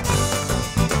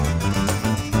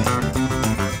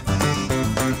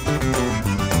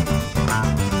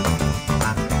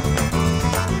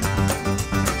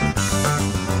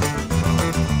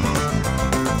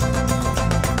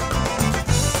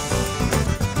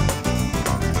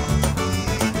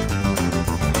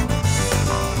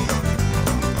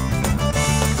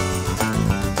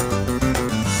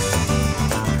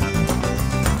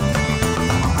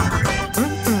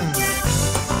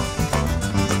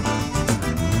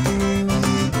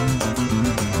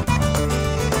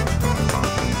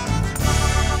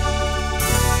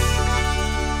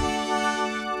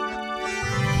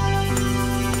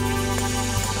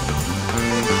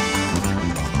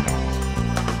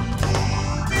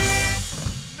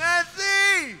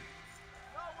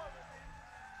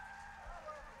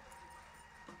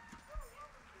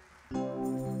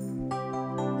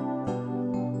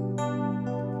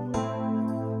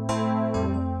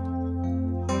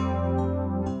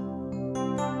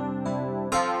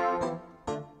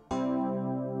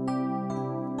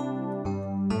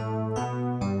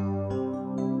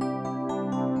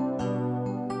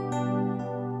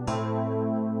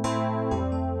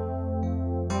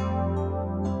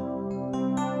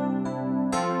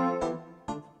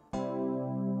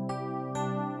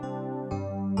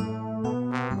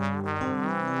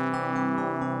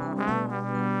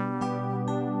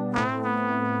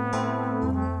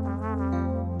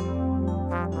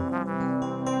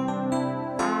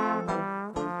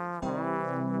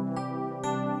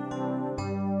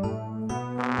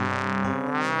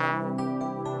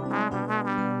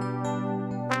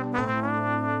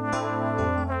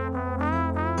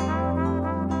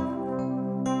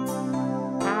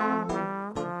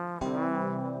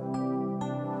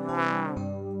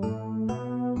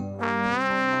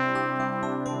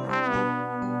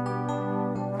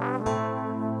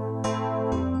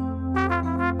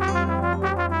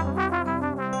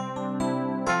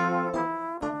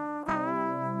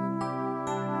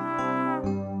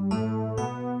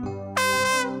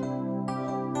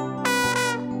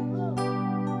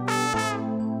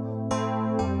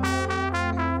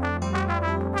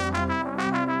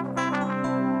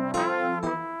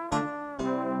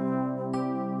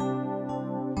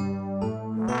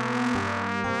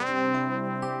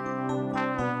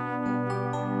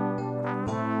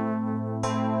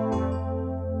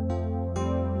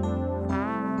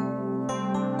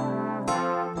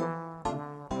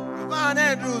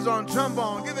 Andrews on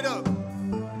trombone. Give it up.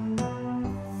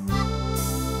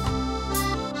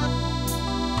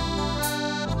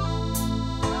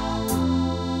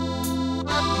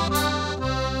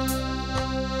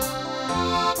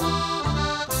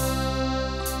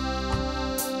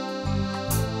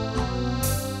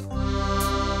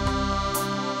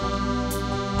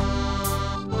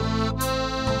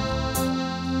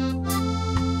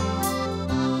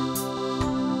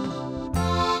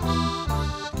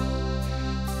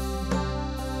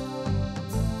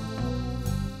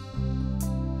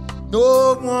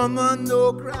 woman,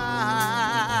 no cry.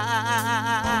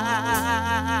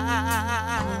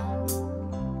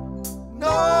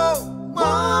 No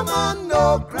woman,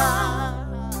 no cry.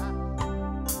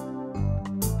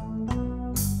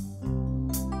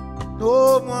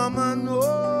 No woman, no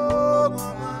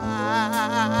woman.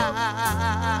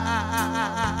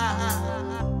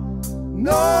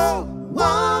 No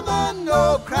woman,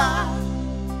 no cry.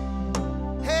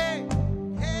 Hey,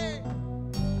 hey,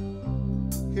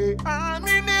 hey, I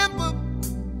remember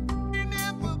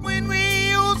when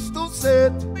we used to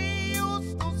sit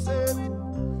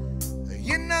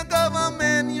in the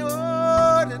government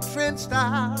yard and trench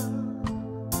style.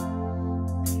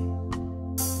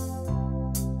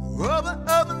 Rubber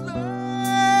love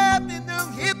and the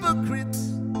hypocrites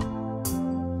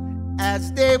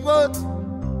as they would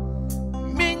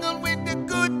mingle with the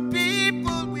good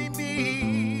people we meet.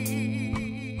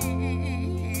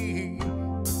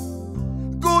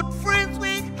 Good friends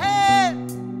we had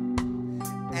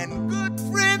and good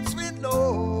friends we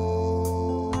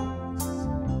lost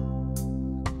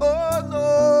all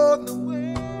on the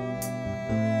way.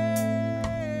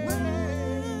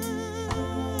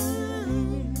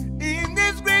 In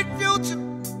this great future,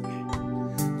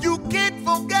 you can't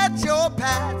forget your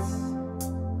past.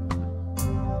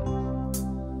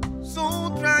 So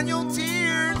dry your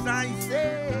tears, I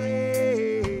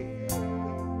say.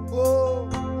 Oh,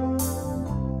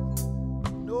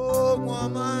 no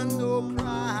woman, no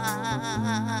cry.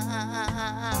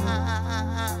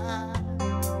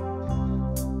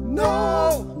 No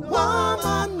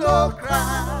woman, no cry.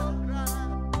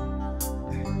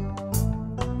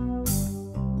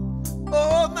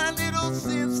 Oh, my little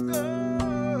sister,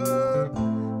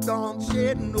 don't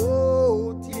shed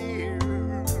no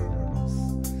tears.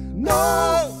 No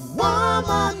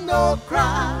woman, no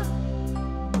cry.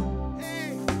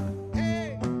 Hey,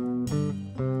 hey,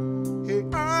 hey,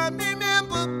 I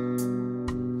remember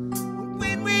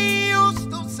when we used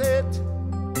to sit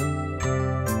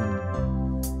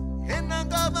in the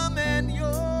government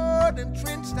yard and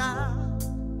trench style.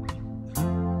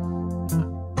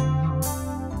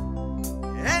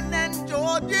 And then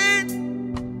Georgie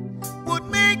would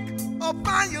make a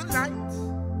firelight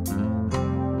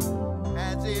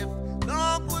as if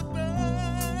love would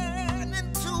burn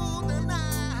into the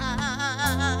night.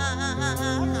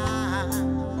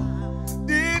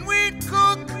 Then we'd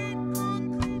cook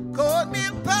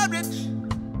cornmeal porridge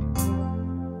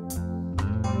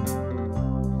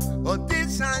on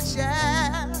this I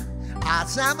share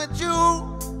as I'm a Jew.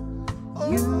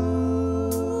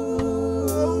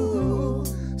 Oh,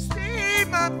 see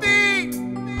my feet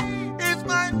is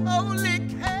my only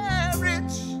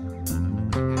carriage.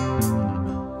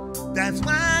 That's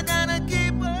why I gotta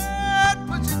keep on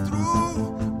pushing through.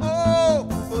 Oh,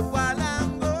 but while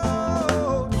I'm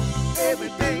gone,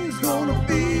 everything's gonna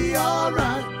be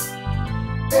alright.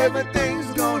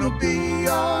 Everything's gonna be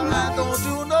alright. Don't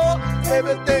you know?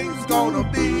 Everything's gonna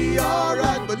be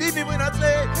alright. Believe me when I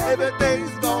say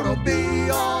everything's gonna be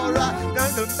alright. Nah,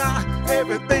 nah, nah.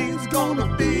 Everything's gonna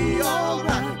be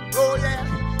alright. Oh yeah,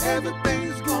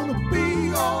 everything's gonna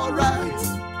be alright.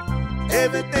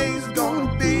 Everything's gonna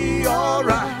be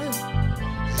alright.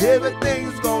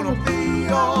 Everything's gonna be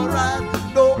alright.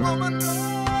 No woman,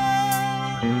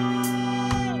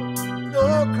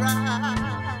 no cry.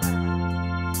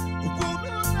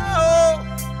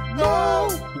 No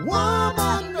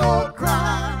woman, no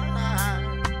cry.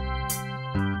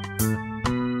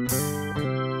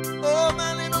 Oh, my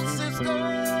little sister,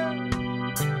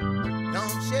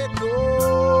 don't shed no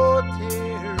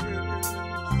tears.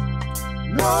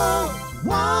 No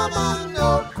woman, no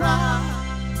cry.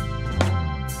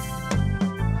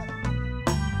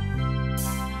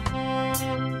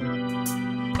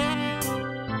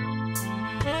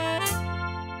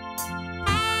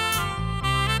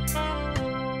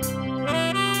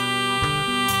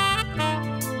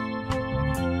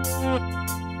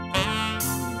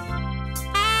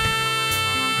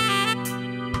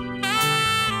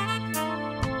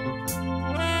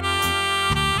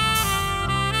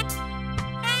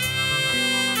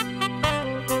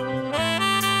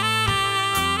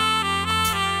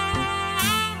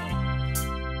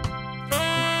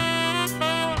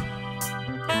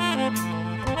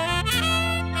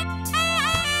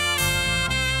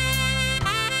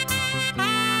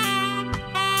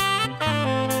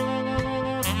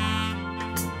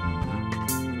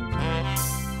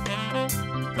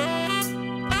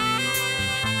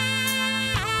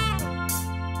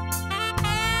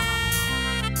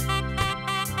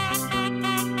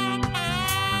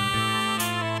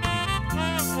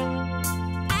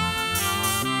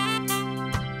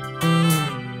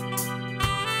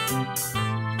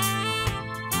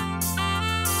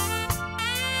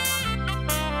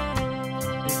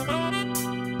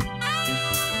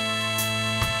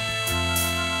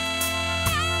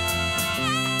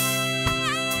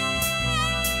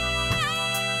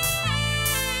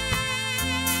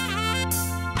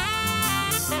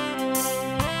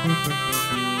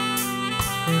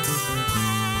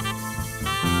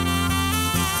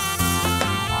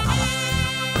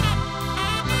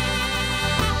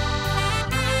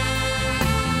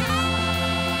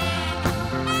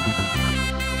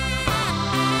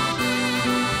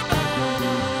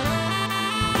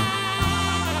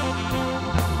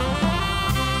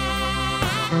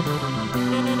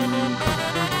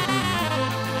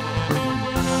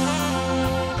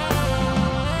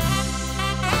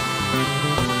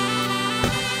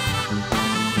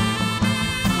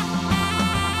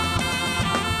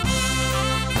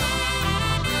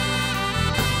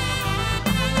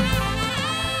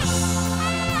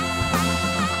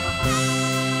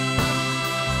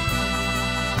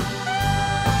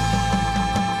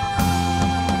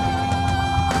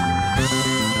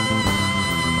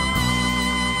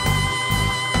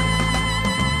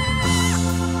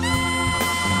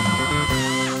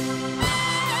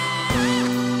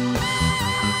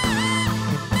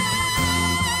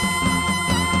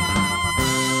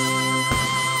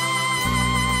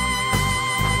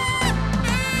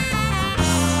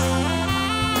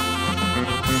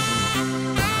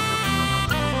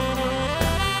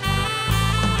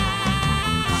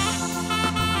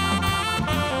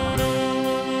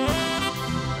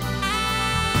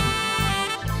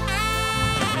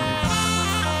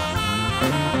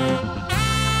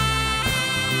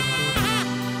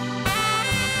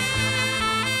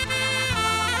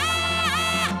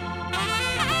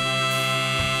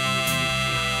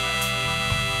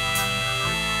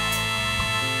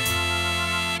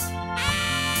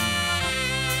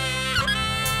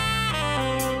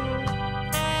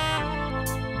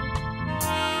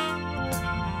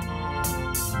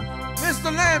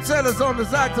 Mr. Lancella's on the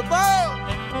saxophone.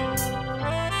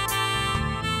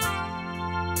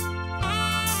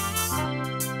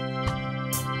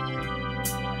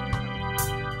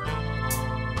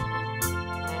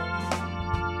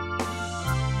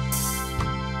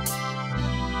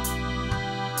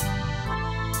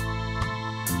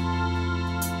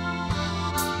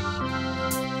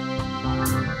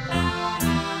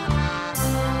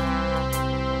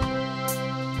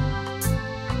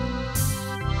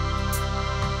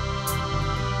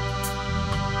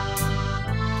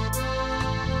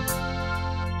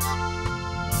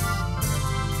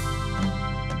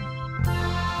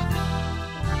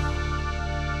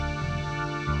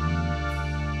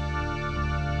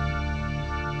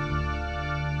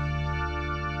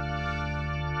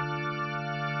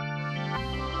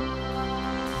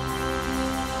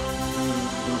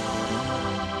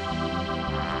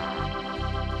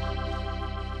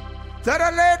 To the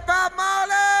late Bob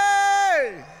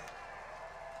Marley!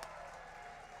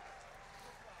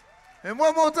 And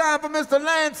one more time for Mr.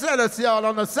 Lancella, y'all,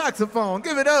 on the saxophone.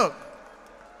 Give it up.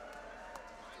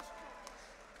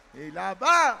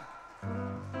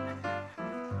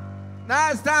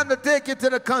 Now it's time to take you to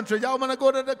the country. Y'all want to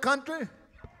go to the country?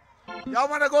 Y'all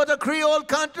want to go to Creole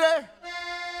country?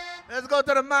 Let's go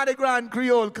to the mighty grand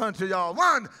Creole country, y'all.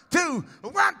 1, 2,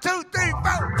 1, 2, 3,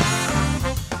 4.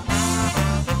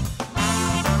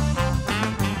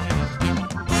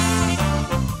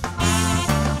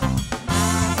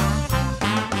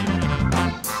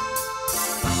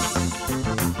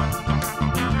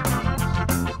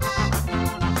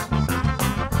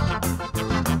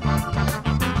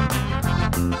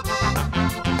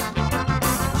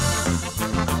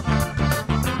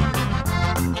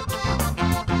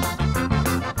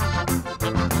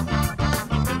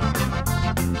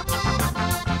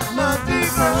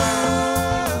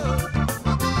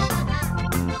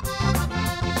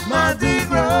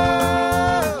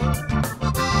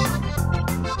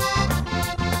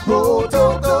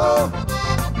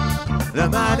 The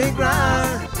Mardi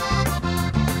Gras,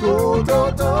 go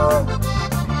do do,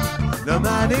 the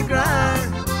Mardi Gras.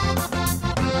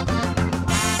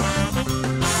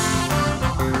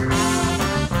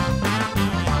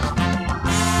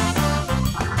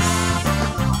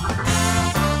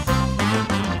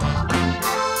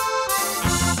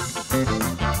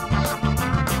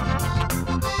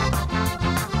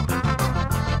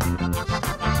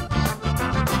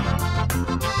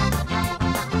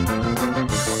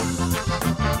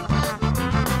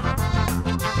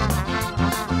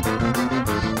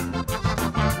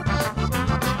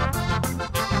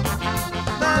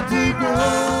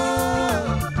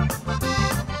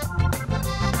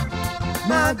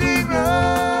 Mardi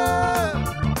Gras,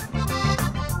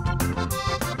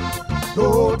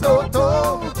 do do do,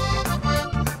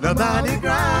 the Mardi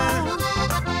Gras,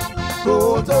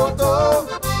 do do do,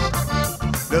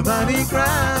 the Mardi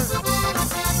Gras.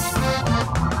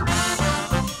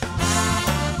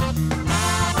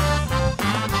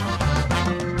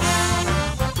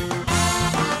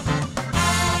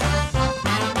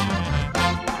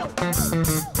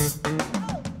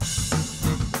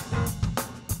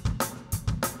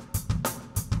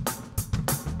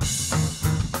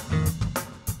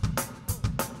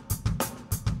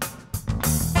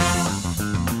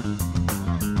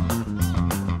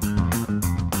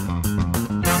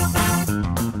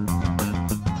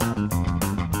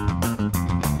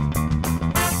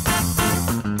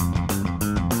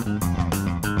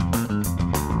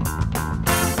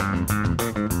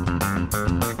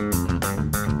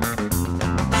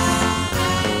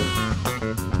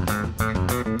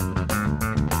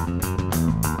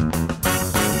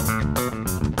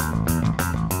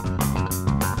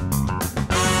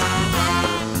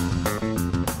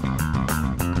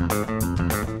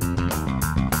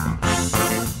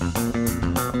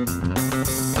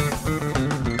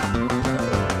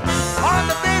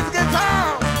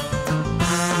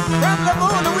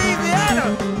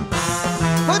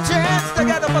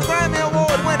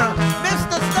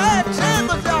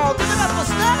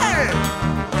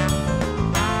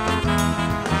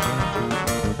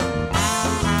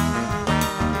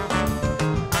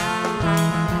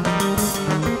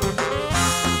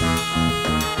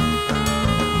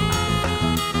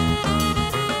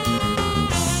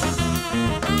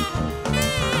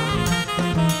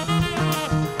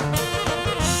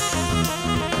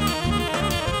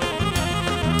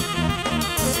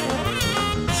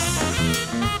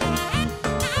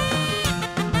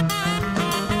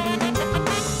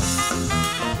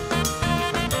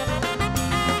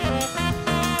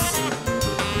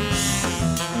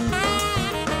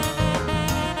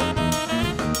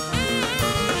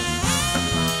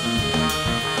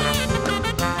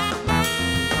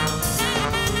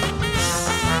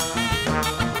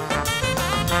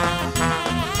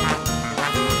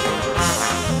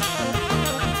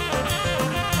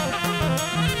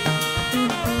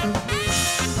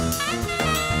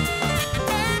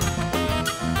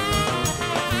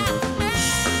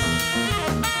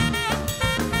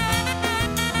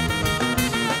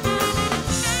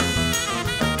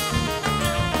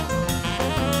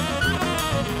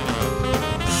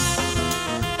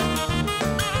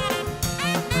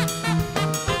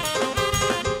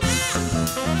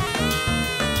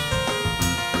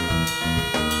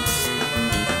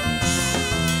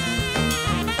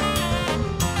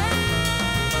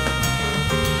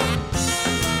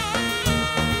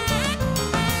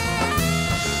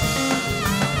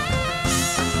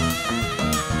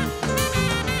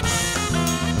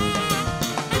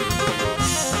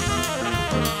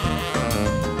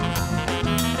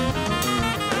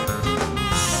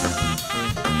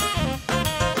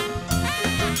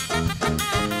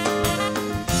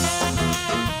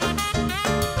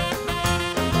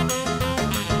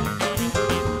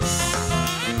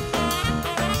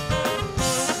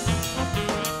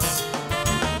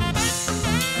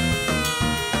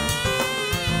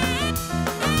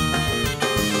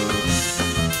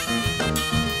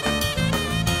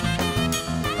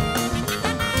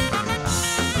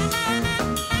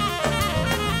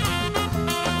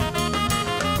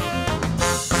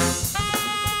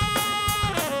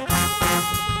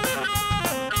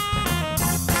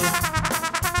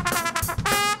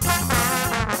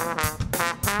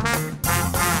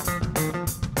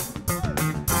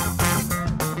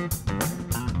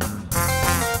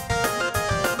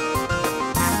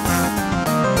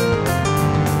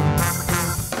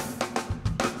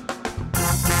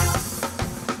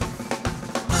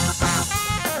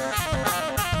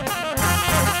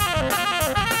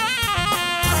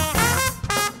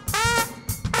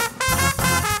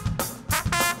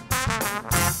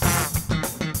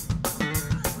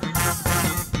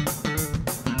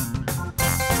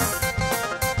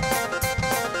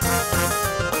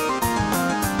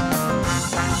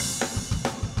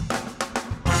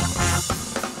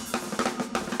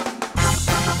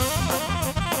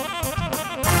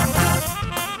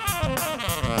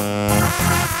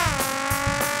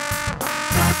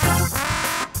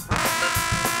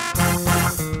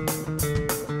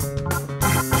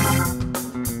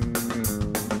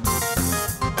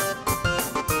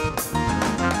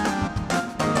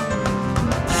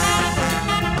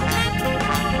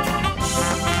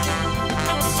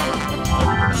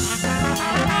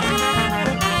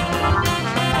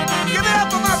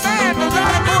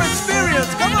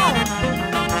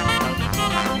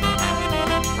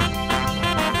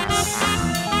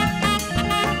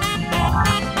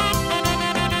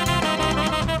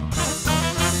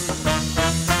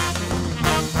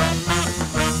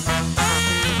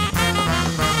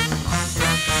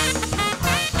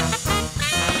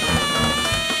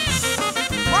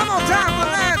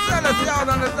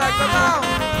 Brown on the saxophone.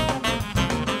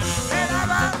 Hey, now,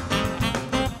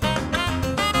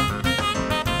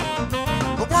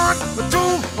 one,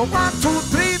 two,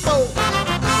 three, four.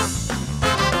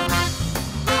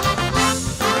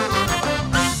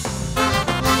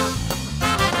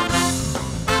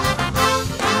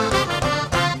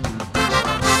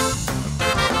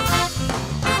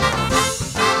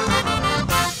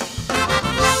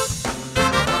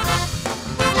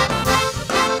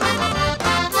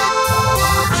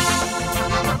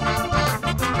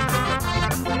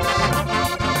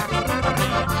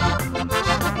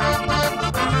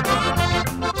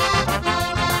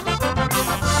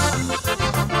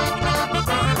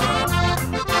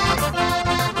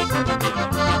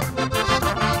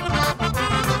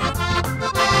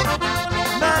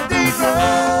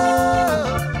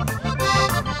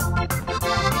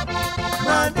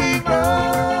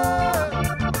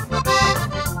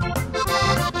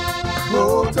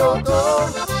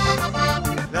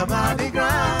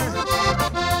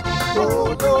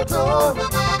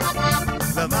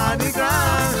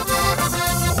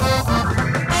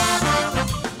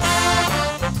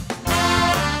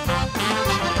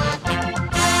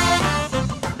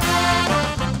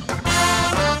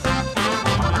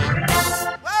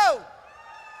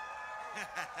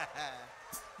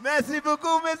 Merci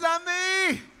beaucoup, mes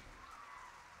amis.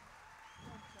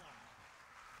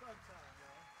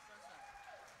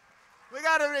 We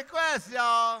got a request,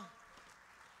 y'all,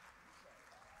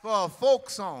 for a folk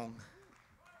song.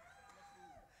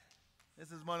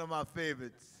 This is one of my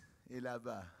favorites. Et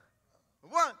là-bas.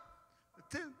 1,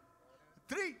 2,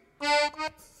 3.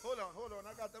 Hold on.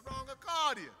 I got the wrong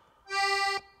accordion.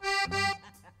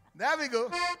 There we go.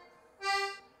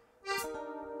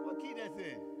 What key that's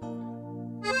in?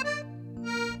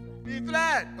 B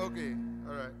flat. Okay.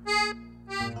 All right.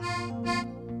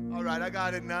 All right, I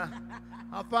got it now.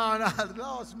 I found I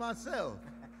lost myself.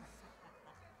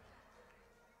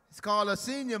 It's called a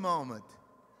senior moment.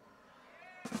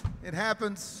 It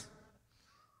happens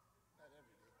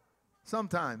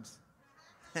sometimes.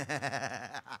 1,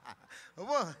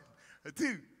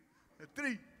 2,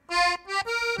 3.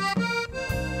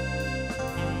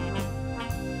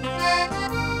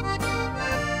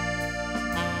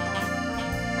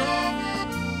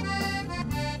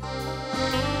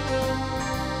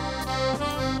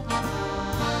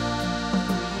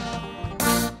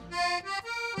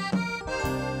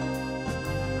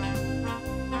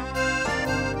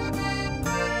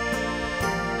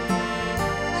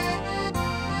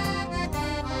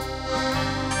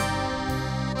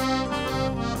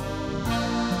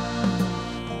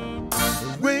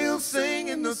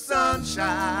 The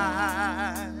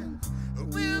sunshine,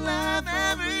 we'll laugh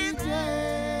every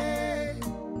day.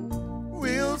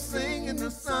 We'll sing in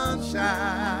the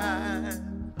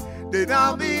sunshine, then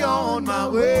I'll be on my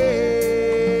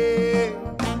way.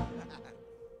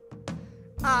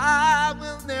 I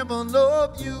will never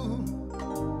love you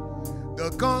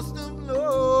the constant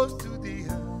loves to the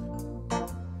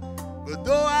earth, but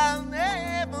though I'll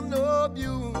never love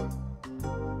you,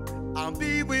 I'll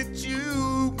be with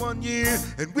you 1 year,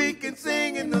 and we can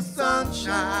sing in the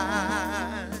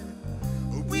sunshine.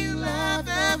 We'll laugh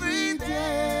every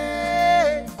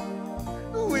day.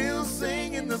 We'll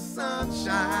sing in the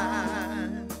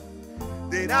sunshine.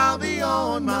 Then I'll be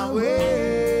on my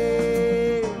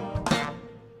way.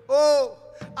 Oh,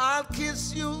 I'll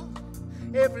kiss you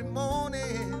every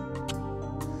morning,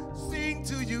 sing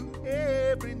to you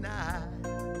every night.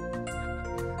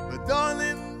 But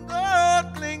darling,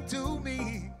 don't cling to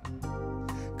me,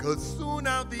 'cause soon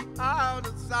I'll be out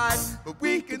of sight. But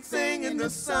we can sing in the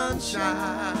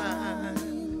sunshine.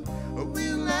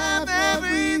 We'll laugh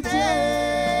every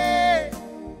day.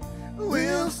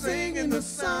 We'll sing in the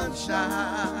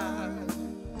sunshine.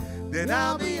 Then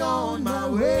I'll be on my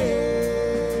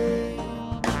way.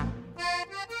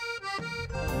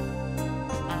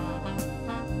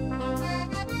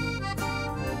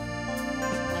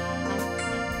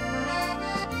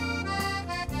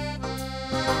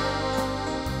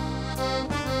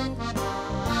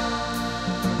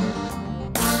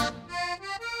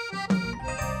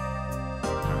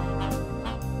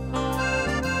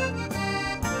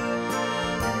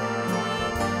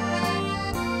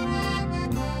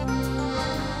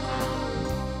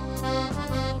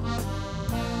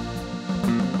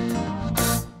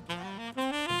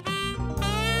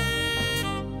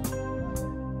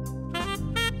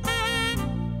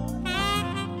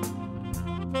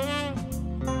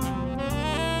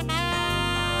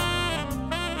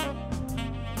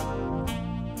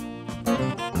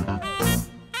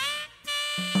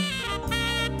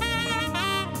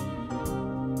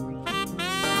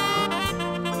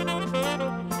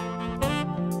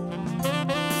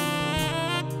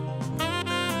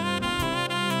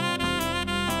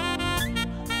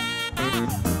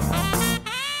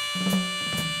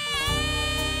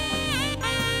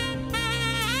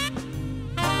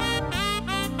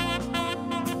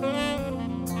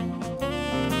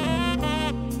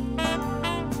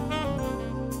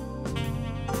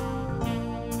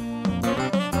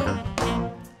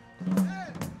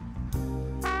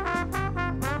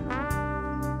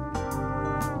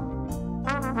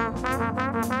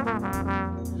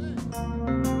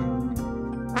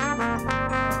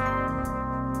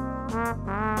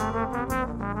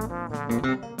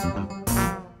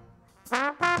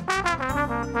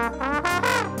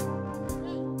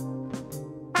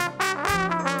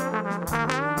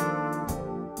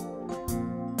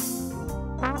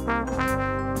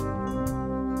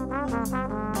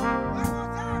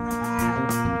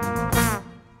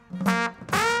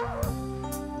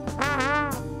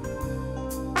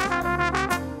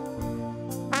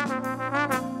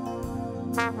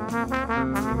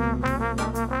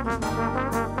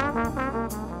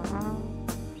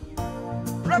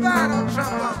 Bravado,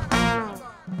 trombone.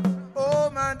 Oh,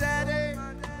 my daddy,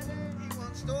 he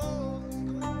once told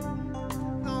me,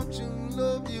 don't you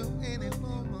love you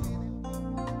anymore.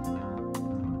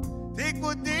 Take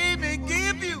what they may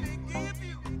give you,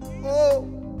 oh,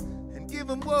 and give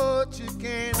them what you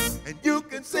can, and you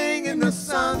can sing in the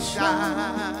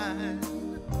sunshine.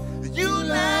 You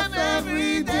laugh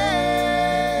every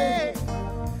day.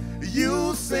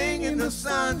 You sing in the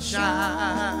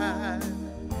sunshine.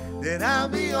 Then I'll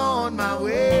be on my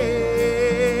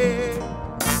way.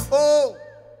 Oh,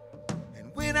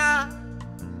 and when our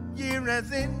year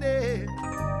has ended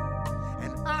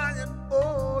and I am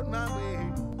on my way,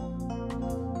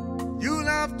 you'll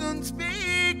often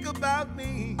speak about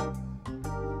me,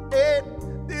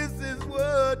 and this is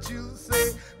what you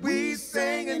say. We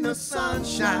sing in the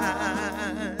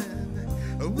sunshine.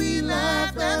 We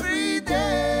laugh every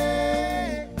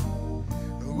day.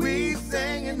 We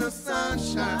sang in the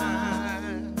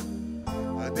sunshine.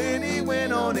 Then he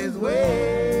went on his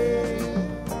way.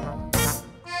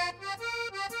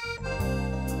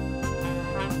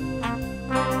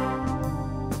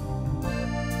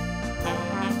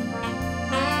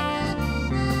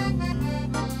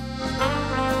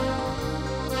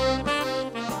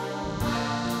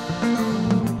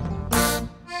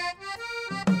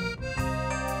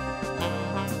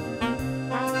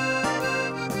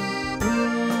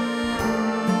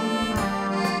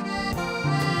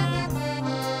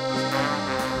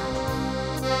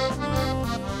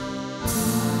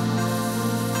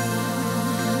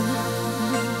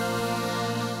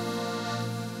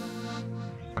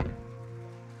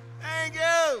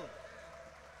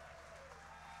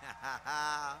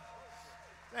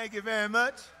 Thank you very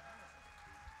much.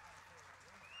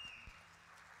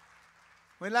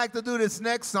 We'd like to do this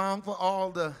next song for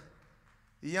all the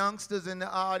youngsters in the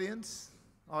audience,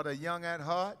 all the young at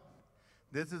heart.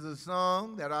 This is a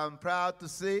song that I'm proud to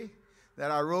say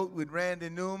that I wrote with Randy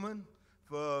Newman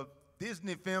for a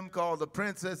Disney film called The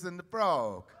Princess and the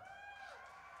Frog.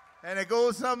 And it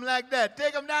goes something like that.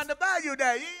 Take them down the bayou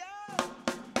there, yeah.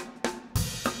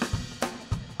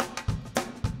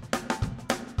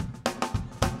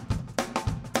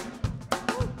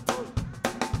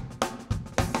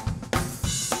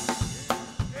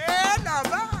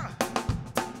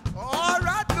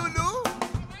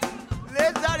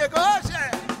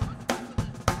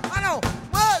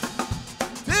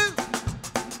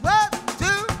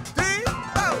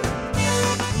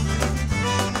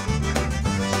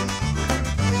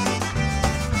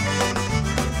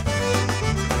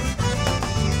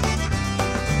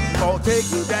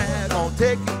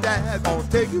 Gonna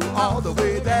take you all the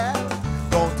way there.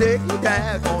 Gonna take you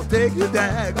there, gonna take you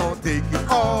there, gonna take you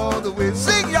all the way.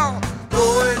 Sing, y'all!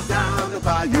 Going down the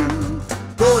bayou,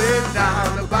 going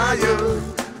down the bayou,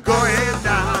 going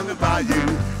down the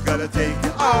bayou. Gonna take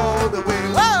you all the way.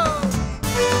 Whoa!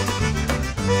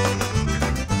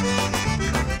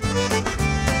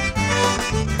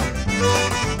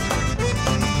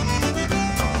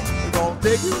 Gonna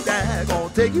take you there, gonna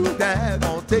take you there,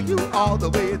 gonna take you all the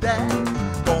way there.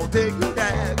 Gonna take you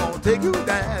there, gonna take you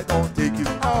there, gonna take you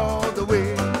all the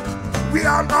way. We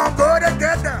all gonna go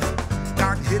together.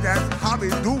 Down here, that's how we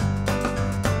do.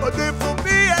 But then for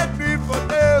me and me for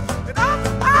them, and I'm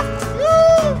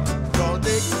you. Gonna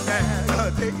take you there,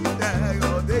 gonna take you there,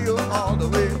 gonna take you all the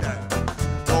way there.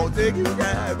 Gonna take you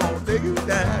there, gonna take you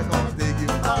there, gonna take you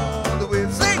all the way.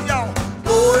 Sing, y'all!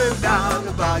 Going down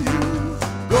the bayou,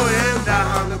 going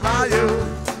down the bayou,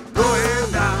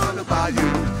 going down the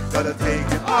bayou. Gonna take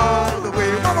you all the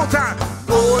way. One more time.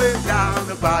 Going down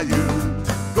the bayou,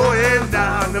 going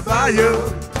down the bayou,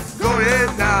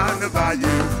 going down the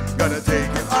bayou. Gonna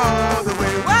take you all the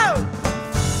way. Whoa!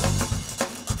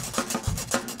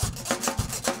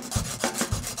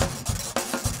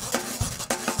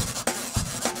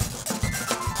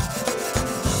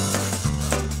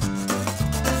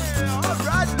 Yeah, all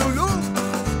right, Lulu.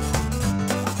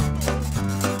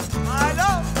 I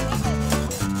know.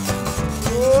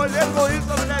 Oh, let's go eat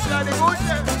some of that Johnny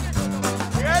Butcher.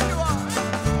 Here you are.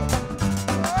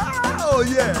 Oh,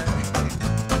 yeah.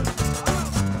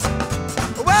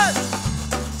 1,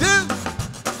 2,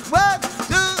 1,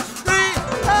 2, 3,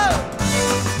 oh!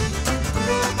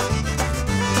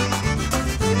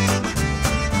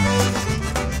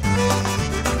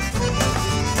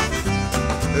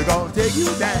 They're gonna take you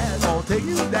there, gonna take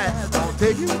you there, gonna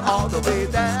take you all the way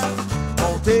there.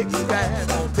 Gonna take you there,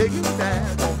 gonna take you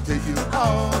there, gonna take you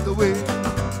all the way.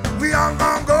 We all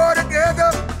gonna go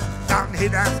together. Down here,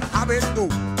 that's how we do.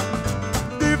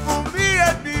 D for me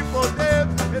and D for them.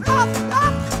 And up,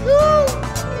 you.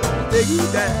 Gonna take you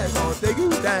there, gonna take you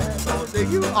there, gonna take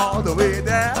you all the way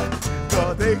there.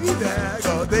 gonna take you there,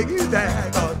 gonna take you there,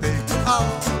 gonna take you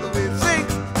all the way. Sing,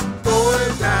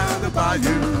 going down the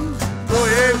bayou,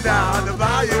 going down the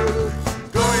bayou,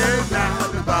 going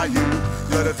down the bayou,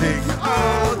 gonna take you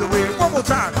all the way. One more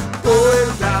time,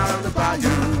 going down the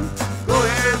bayou,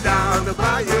 going down the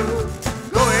bayou,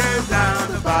 going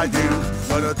down the bayou,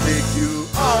 gonna take you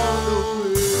all the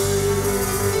way.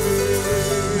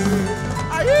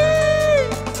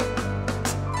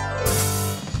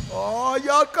 Oh,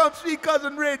 y'all come see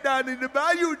Cousin Ray down in the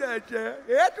bayou that year.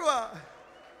 Et toi?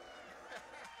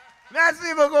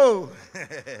 Merci beaucoup.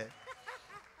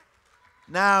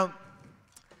 Now,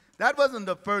 that wasn't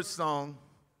the first song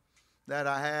that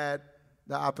I had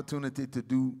the opportunity to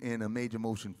do in a major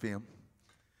motion film.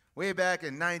 Way back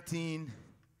in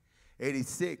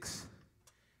 1986,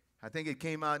 I think it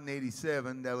came out in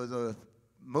 87, there was a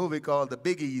movie called The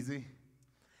Big Easy.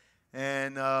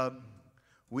 And I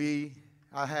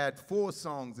had 4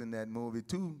 songs in that movie,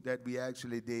 2 that we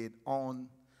actually did on,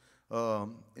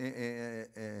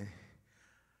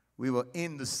 we were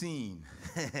in the scene.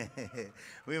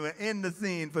 We were in the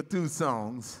scene for 2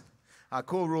 songs. I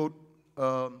co-wrote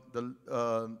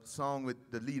the song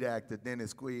with the lead actor,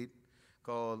 Dennis Quaid,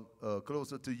 called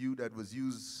Closer to You, that was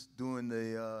used during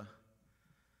the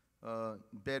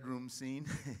bedroom scene.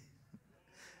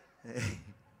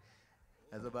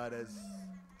 That's about as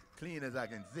clean as I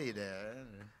can say that.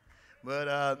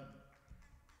 But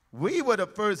we were the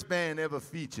first band ever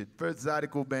featured, first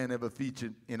Zydeco band ever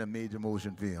featured in a major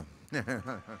motion film.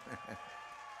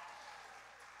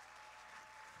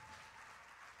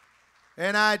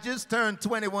 And I just turned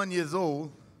 21 years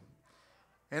old,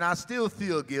 and I still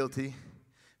feel guilty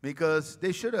because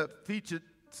they should have featured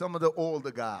some of the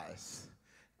older guys,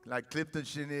 like Clifton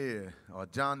Chenier or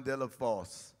John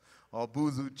Delafosse or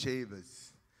Buzu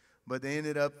Chavez. But they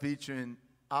ended up featuring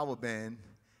our band,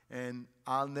 and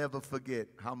I'll never forget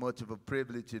how much of a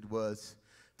privilege it was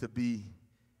to be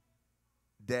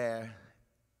there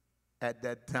at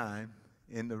that time,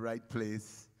 in the right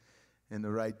place, in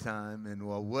the right time, and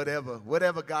well,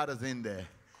 whatever got us in there.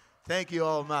 Thank you,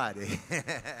 Almighty.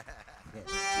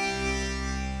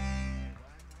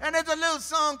 And there's a little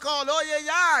song called Oh Yeah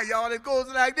Yeah, y'all. It goes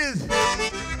like this.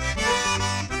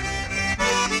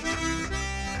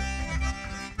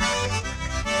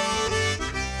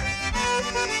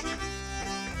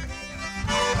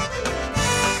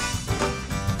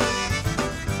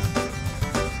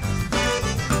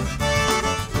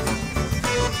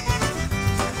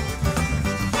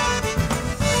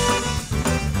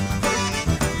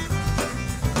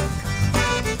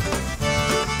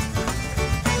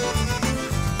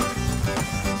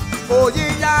 Oh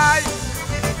yeah, yeah,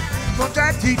 mon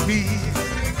TV,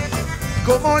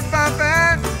 comment je vais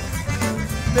faire,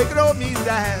 les gros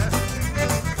misères,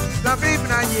 la vie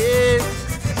naïe,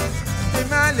 c'est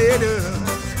malheureux,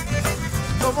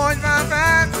 comment je vais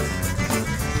faire,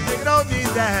 les gros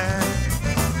misères.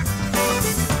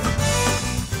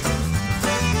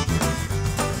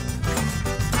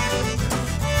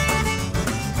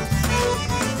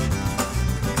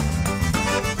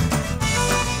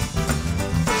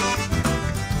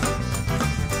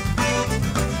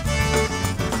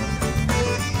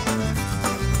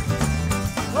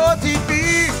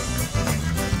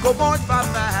 Comment je vais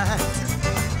faire?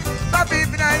 Ma vie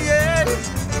naïe,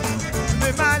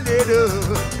 mais malheureux.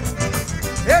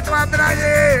 Et toi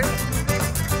naïe,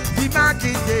 qui m'a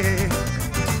quitté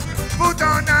pour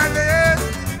t'en aller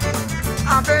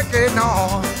avec un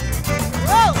nom.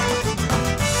 Oh!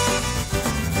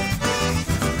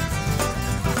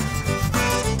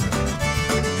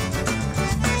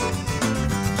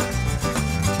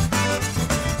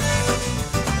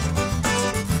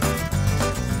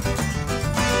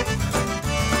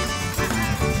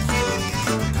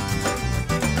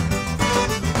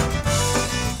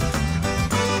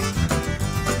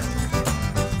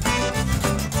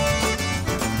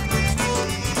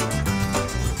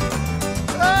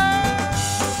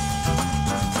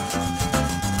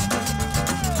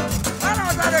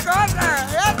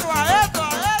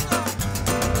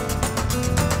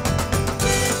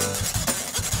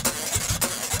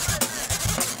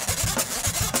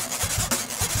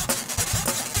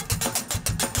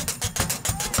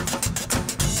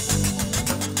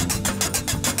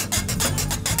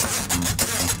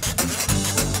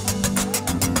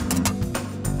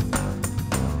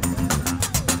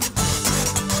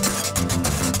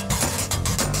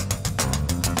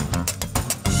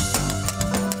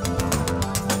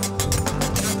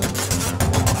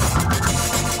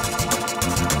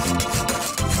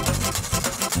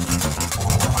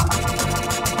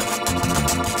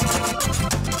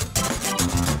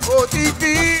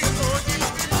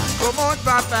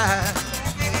 papa.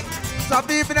 Sa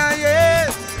bibi na ye,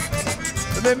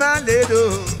 me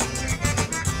mandedo.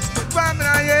 Kwa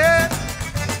na ye,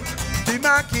 di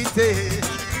makite.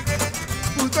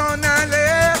 Puton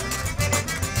ale,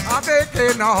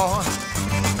 abeke no.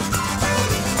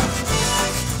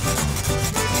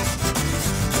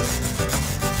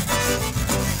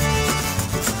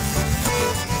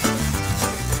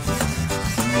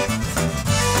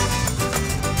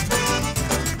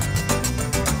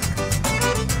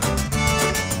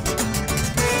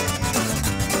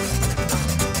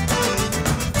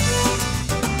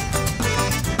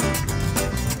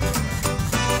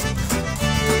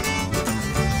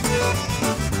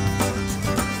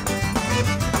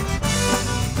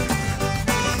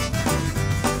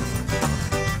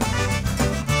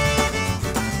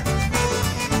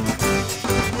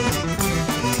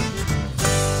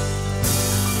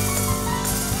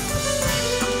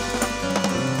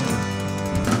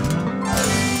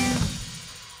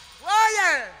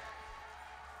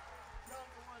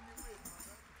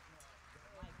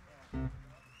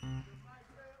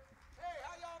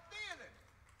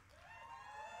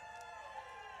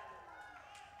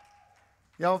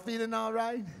 Y'all feeling all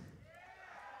right?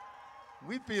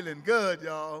 We feeling good,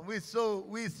 y'all. We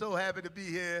so happy to be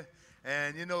here,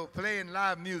 and you know, playing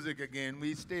live music again.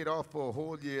 We stayed off for a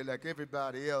whole year like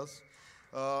everybody else.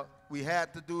 We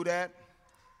had to do that,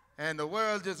 and the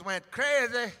world just went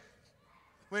crazy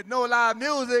with no live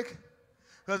music,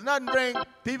 because nothing brings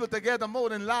people together more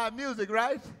than live music,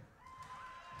 right?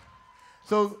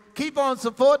 So keep on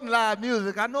supporting live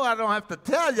music. I know I don't have to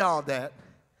tell y'all that.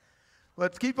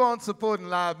 But keep on supporting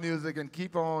live music and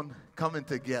keep on coming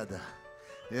together,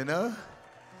 you know?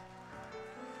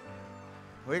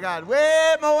 We got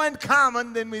way more in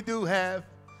common than we do have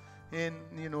in,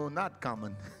 you know, not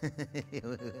common.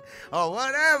 Or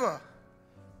whatever.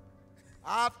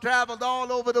 I've traveled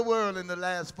all over the world in the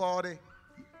last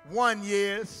 41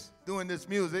 years doing this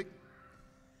music.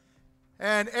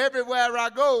 And everywhere I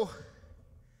go,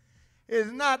 it's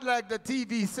not like the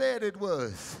TV said it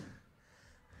was.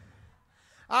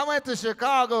 I went to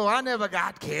Chicago, I never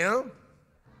got killed.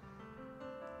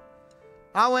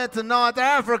 I went to North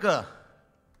Africa.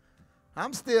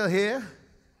 I'm still here.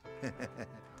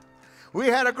 We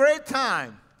had a great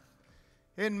time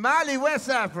in Mali, West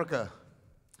Africa.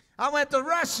 I went to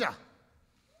Russia.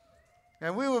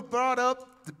 And we were brought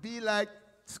up to be like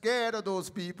scared of those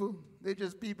people. They're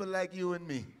just people like you and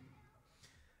me.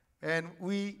 And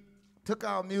we took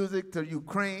our music to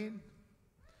Ukraine,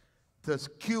 to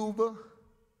Cuba,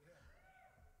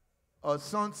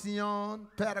 Asuncion,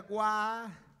 Paraguay,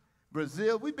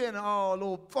 Brazil. We've been all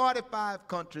over 45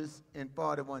 countries in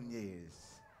 41 years.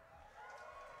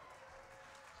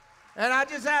 And I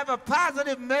just have a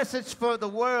positive message for the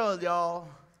world, y'all.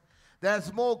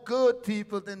 There's more good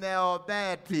people than there are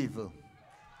bad people.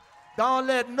 Don't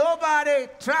let nobody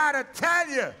try to tell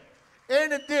you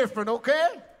any different, okay?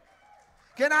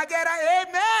 Can I get an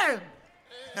amen?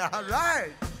 All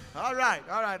right, all right,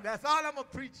 all right. That's all I'm going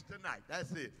to preach tonight.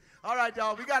 That's it. All right,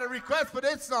 y'all, we got a request for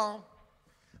this song.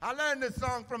 I learned this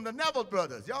song from the Neville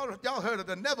Brothers. Y'all heard of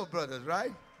the Neville Brothers,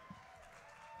 right?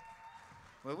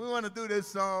 Well, we want to do this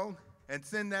song and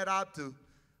send that out to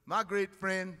my great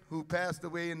friend who passed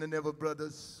away in the Neville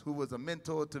Brothers, who was a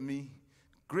mentor to me,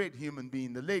 great human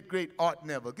being, the late, great Art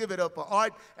Neville. Give it up for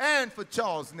Art and for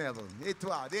Charles Neville.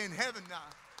 They're in heaven now.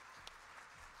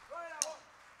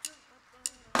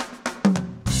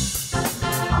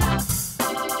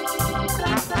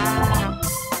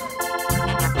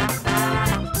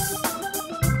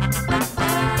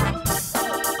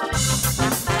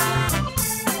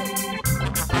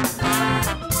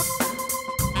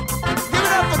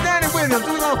 We're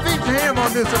going to feature him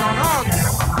on this one on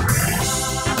August.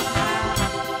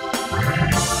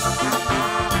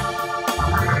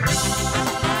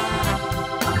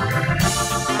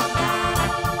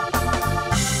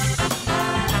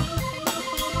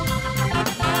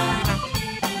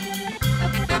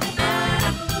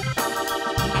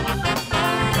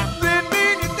 Been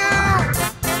meaning down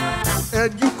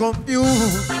and you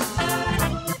confused.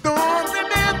 You don't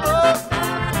remember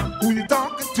who you're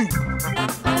talking to.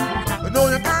 Know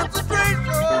your concentration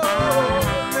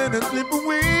and it slip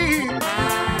away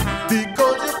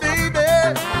because your baby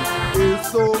is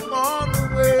so far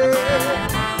away.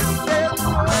 There's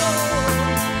no,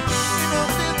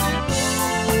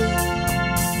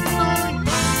 you know,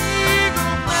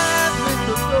 eagle flies with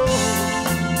the door.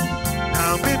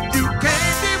 Now if you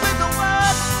can't be with the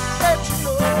one that you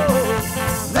know,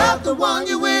 love the one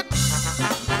you with,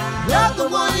 love the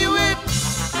one you with,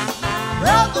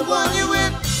 love the one you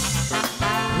with.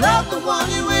 Love the one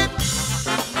you with.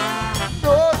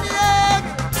 No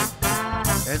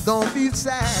And don't be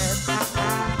sad.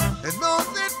 And don't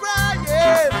sit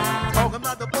crying, talking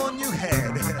about the one you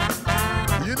had.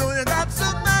 You know you got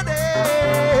somebody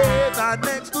right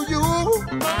next to you,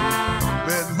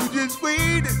 but who just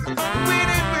waiting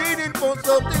for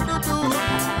something to do.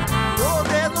 Oh,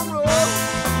 there's a road,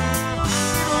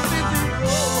 you know, busy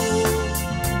road.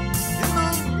 You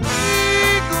know,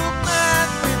 eagle man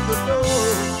with the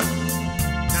door.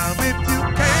 Now if you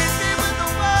can't be with the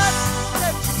one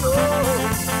that you know,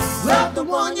 love the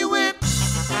one you with.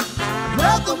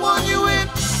 Love the one you with.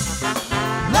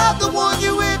 Love the one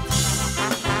you with.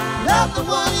 Love the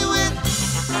one you with.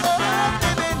 Oh,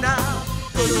 baby, now.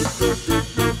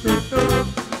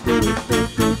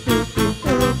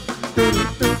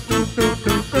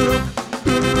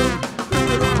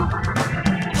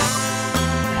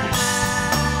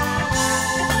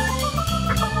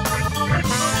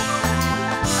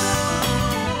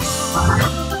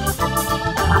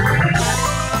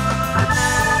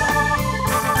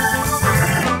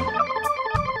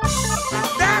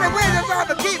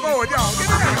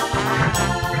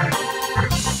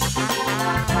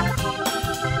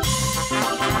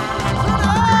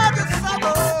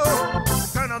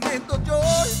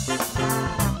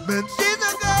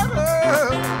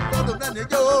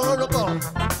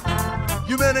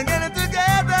 You better get it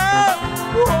together,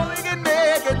 oh, we can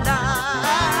make it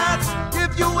nice.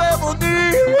 If you ever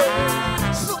need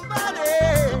somebody,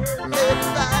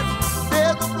 everybody,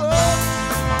 there's a road,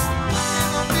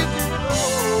 there's a busy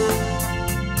road,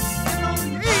 there's no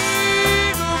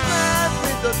eagle flies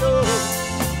with the door.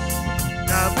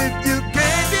 Now if you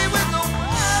can't be with the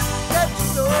one that you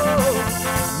know,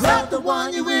 love the one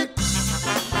you with,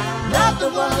 love the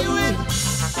one you with,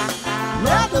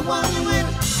 love the one you with.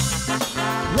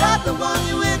 Love the one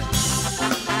you with.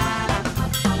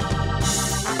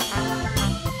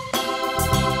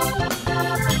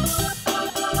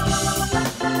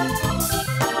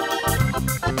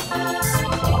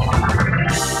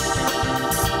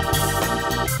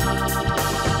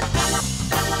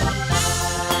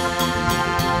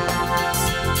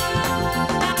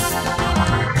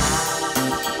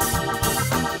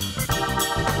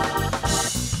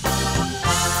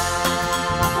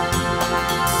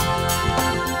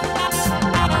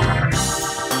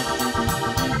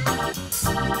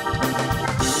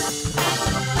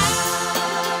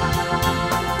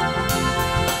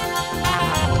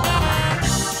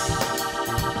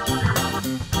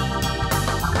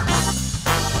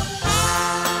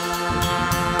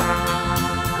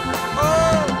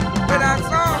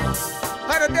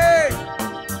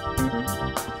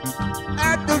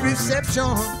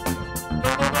 Reception,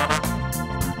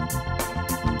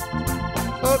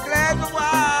 a glass of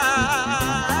wine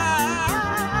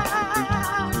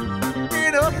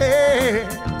in her hand.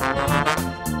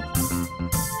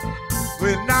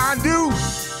 Well, now I knew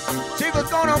she was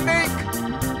gonna make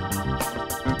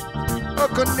a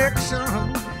connection.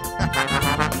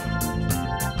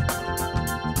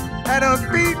 At her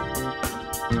feet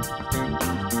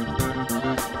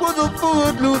was a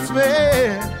footloose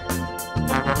man.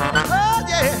 Oh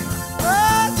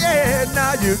yeah,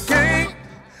 now you can't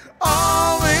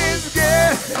always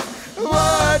get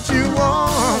what you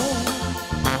want.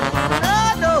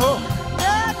 No,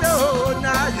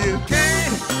 now you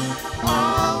can't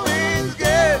always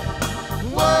get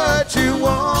what you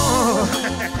want.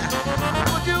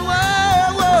 What you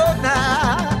want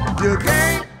now, you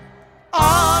can't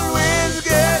always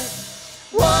get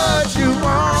what you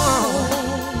want.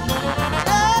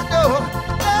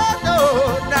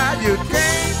 You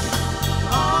can't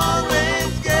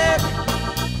always get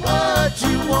what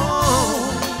you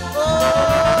want. Oh,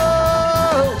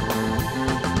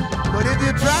 but if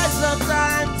you try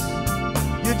sometimes,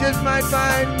 you just might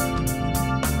find,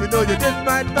 you know, you just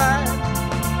might find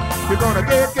you're gonna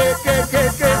get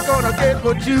gonna get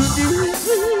what you need.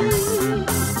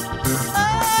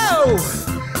 Oh,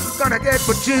 gonna get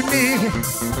what you need.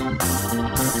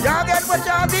 Y'all get what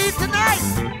y'all need tonight.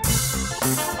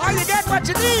 Oh, you get what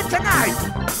you need tonight.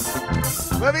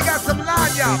 Well, we got some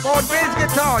lanyard on bass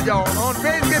guitar, y'all. On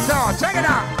bass guitar. Check it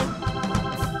out.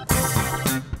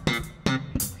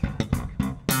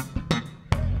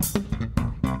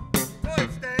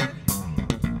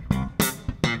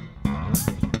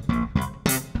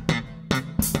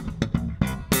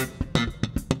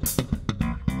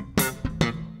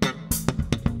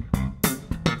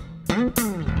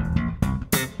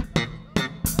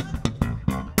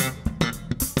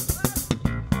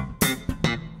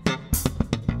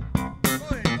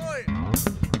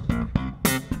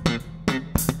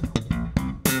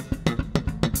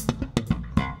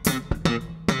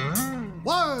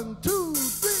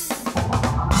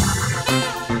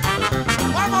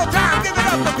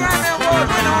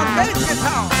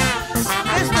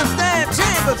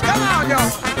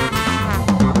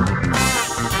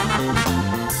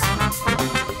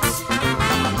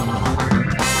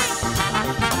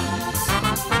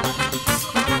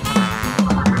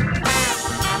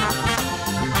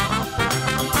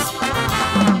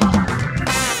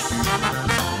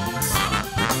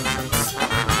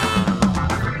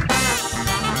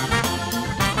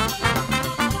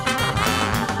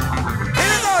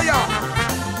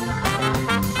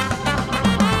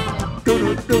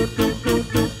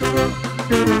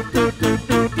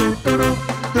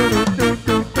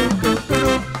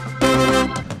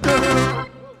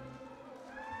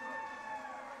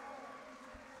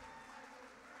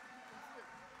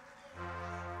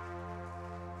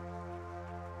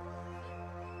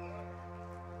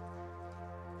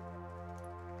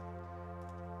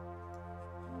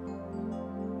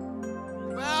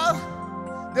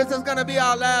 This is gonna be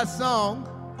our last song.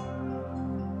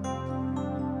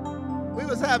 We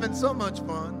was having so much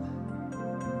fun.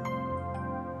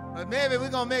 But maybe we're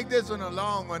gonna make this one a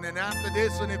long one, and after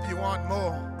this one, if you want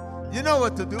more, you know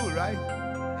what to do, right?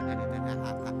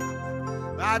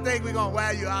 But I think we're gonna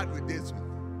wear you out with this one.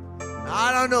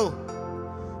 I don't know.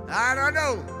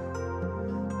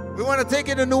 We wanna take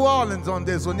you to New Orleans on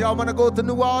this one. Y'all wanna go to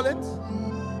New Orleans?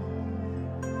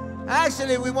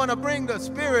 Actually, we wanna bring the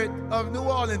spirit of New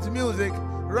Orleans music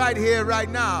right here, right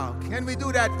now. Can we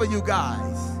do that for you guys?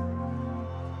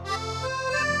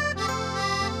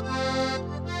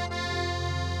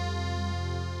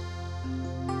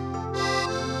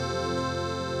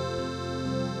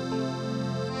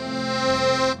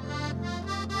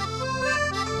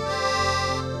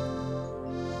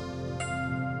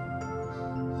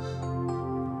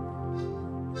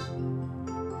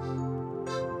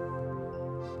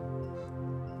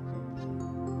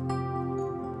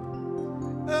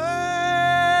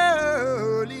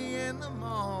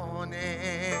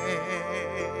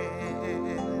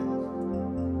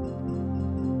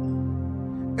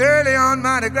 Early on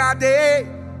Mardi Gras Day,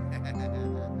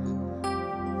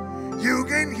 you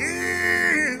can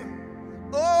hear,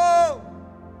 oh,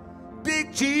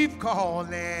 Big Chief calling.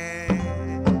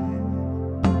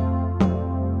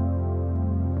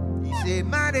 He said,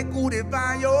 mighty goody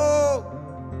bayo.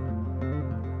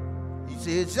 He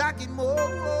said, Jackie Mo,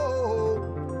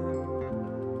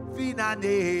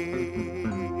 Finane.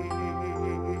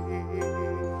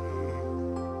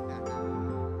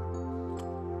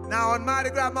 Now on Mardi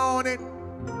Gras morning,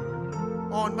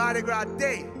 on Mardi Gras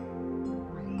day,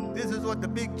 this is what the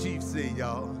Big Chief say,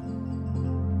 y'all.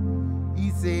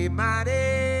 He say, mighty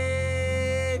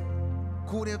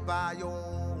kudebayo,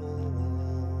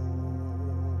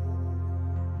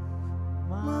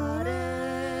 mighty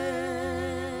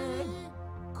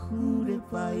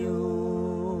kudebayo.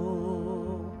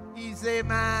 He say,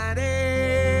 mighty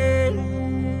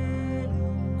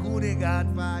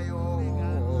kudegadbayo.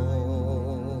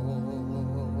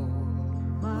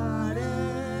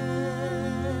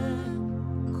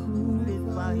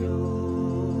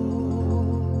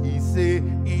 He say,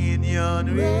 in your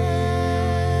rain,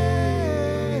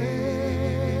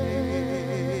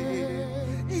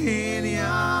 in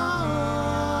your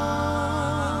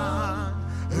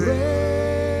rain.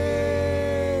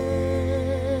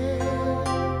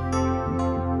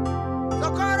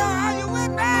 Socorro, are you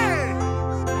with me?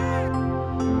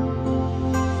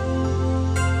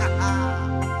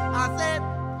 I said,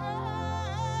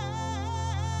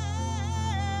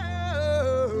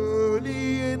 early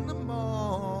in the morning.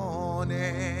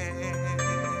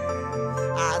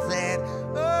 I said,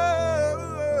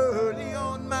 early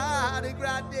on Mardi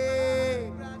Gras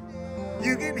Day,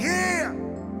 you can hear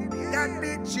that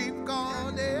Big Chief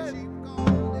calling.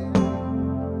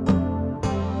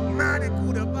 Mardi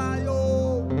Gras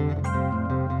Bayo,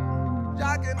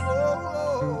 Jack and Mo,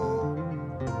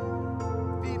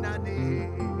 Finane.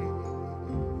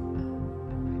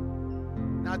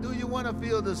 Now, do you want to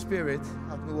feel the spirit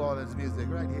of New Orleans music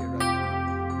right here, right now?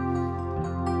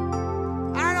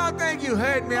 I don't think you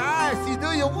heard me. I asked you,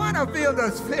 do you want to feel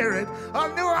the spirit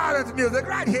of New Orleans music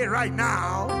right here, right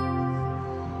now?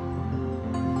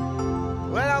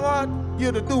 Well, I want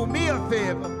you to do me a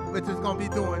favor, which is going to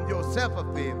be doing yourself a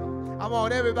favor. I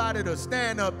want everybody to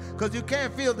stand up, because you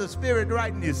can't feel the spirit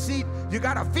right in your seat. You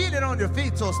got to feel it on your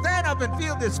feet. So stand up and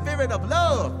feel the spirit of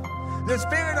love, the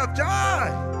spirit of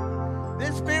joy,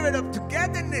 this spirit of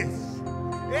togetherness,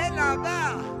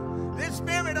 this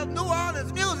spirit of New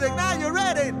Orleans music. Now you're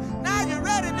ready. Now you're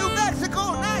ready, New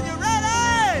Mexico. Now you're ready.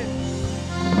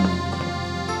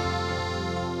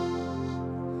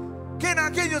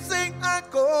 Can you sing? I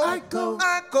go,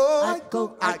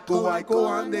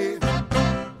 ande.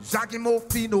 Jackie Mo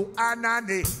Fino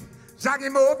Anane, Jackie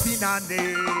Mo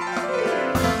Pinane.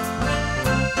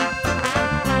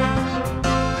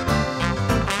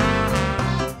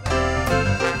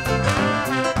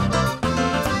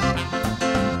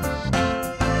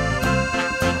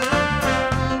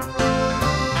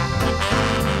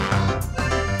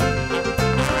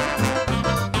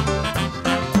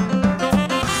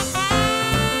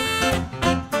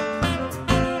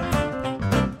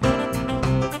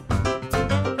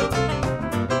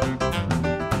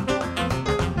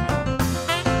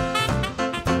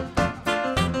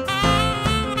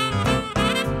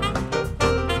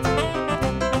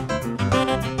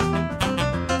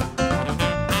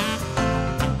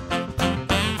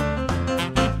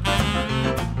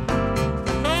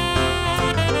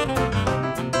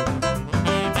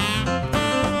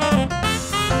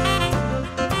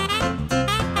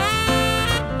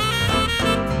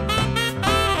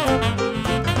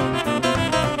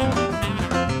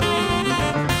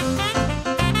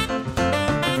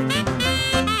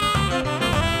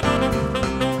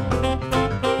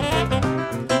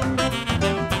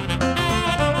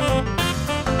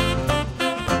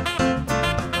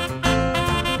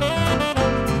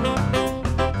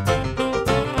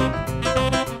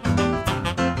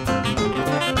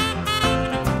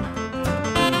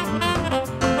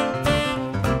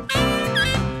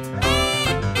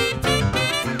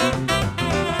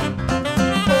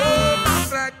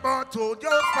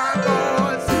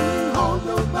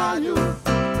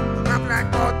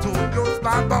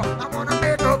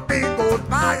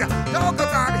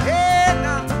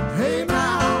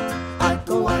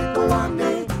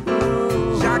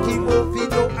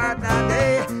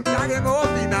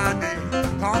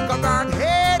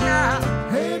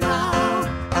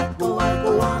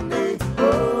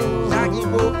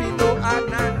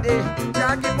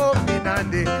 Jackie Mofin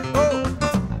and the oh,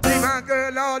 see my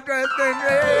girl all dressed in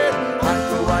red.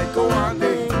 I go on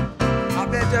the. I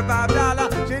bet you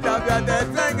 $5 she love you that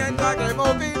singing Jackie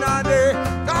Mofin and the.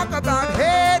 Talk about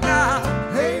hey now,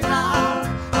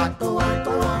 I go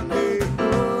on the.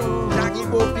 Jackie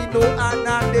Mofin no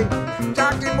anande,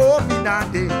 Jackie Mofin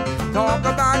and the. Talk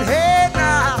about hey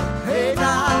now,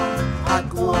 I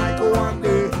go on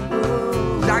the.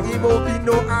 Jackie Mofin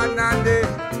no anande,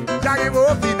 Jackie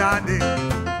Mofin and the.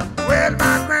 Well,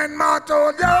 my grandma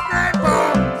told your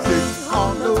grandpa, sing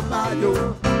on the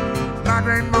bayou. My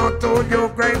grandma told your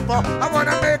grandpa, I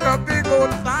wanna make a big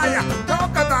old fire.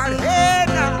 Talk about hey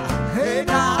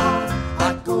now,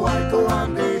 I go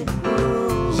on the.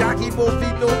 Jackie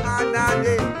Mofin no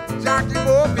anande, Jackie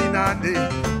Mofin and the.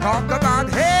 Talk about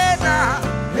hey now,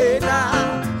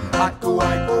 I go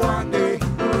on the.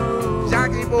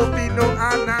 Jackie Mofin no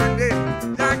anande,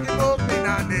 Jackie Mofin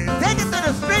and the. Take it to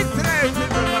the streets today,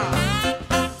 people.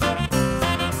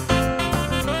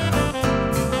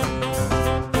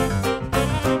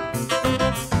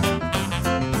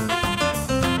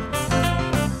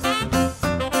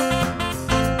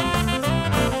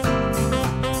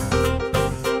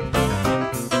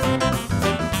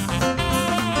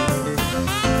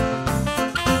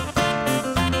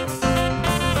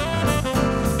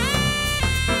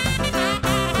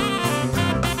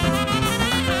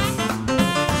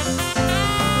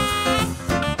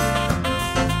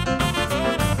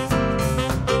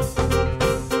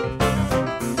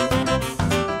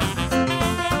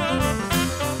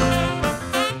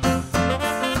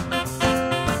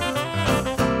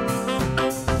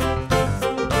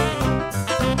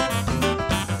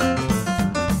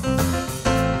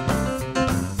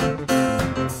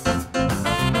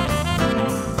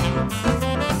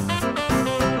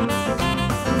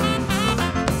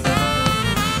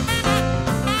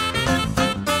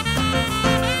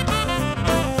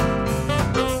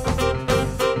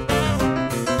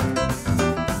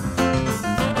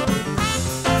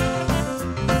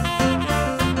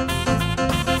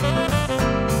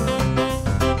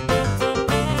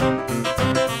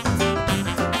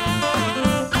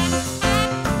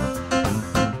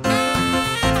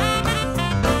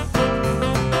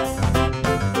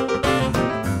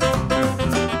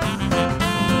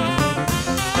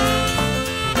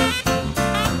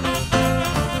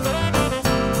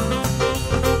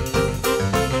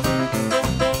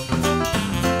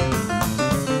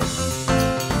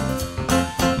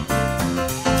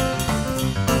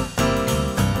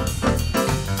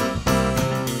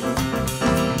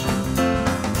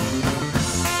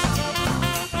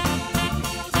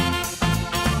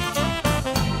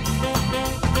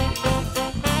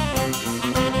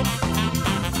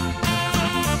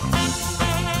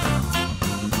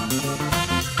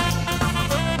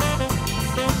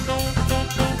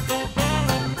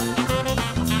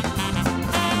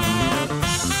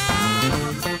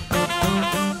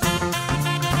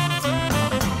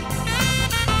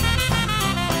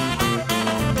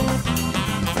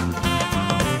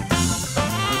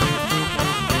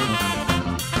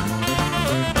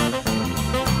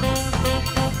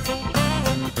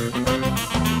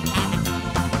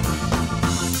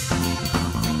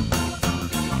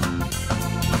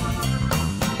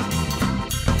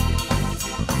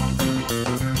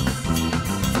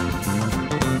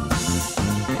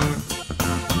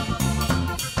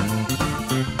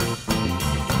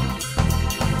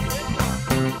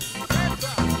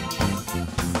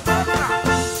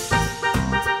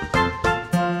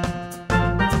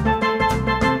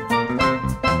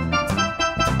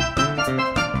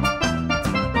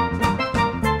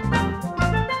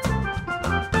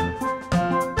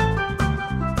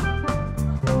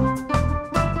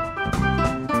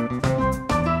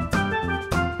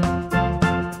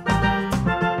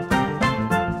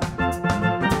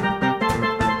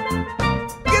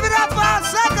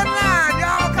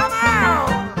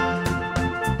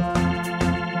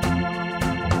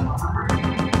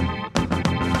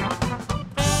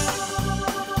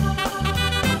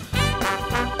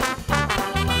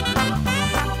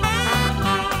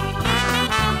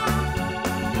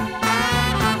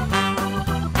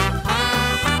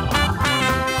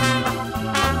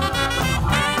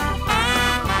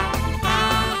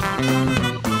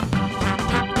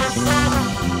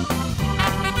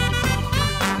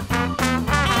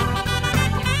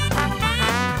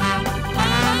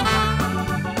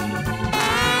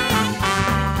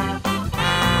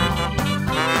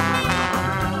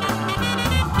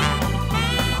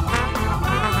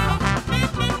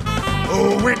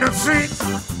 when the saints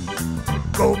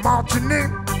go marching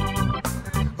in.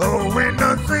 Oh, when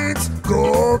the saints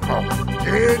go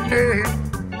marching in.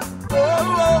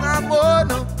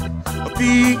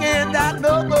 being that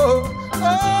number.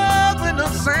 Oh, when the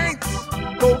saints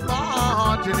go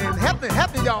marching in. Help me,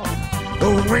 y'all.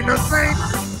 Oh, when the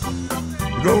saints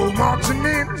go marching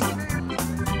in.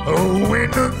 Oh, when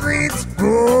the saints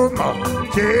go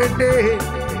marching in.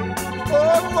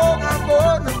 Oh, I'm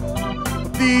gonna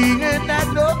be in that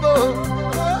number.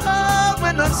 Oh,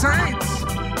 when the saints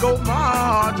go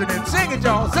marching in. Sing it,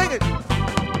 y'all, sing it.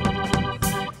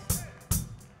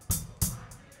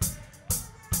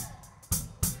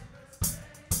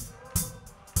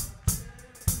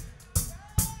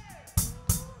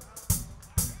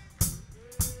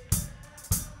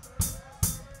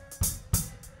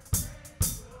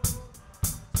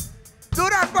 Do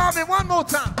that for me one more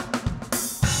time.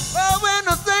 Oh, when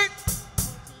the saints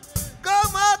go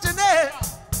marching in.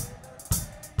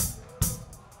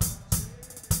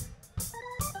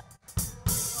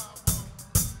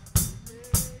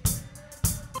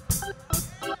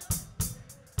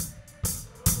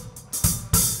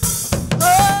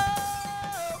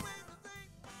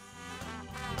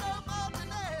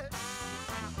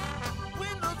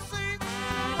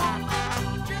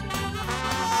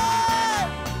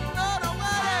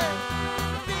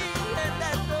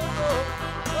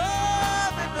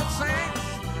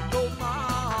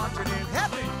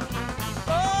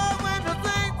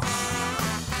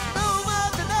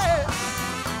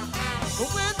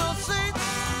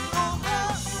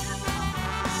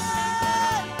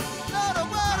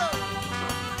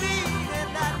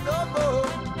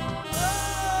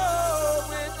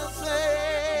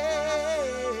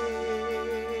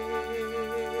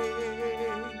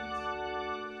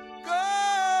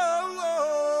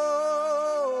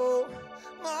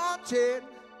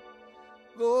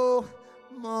 Go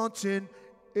marching,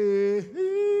 Peace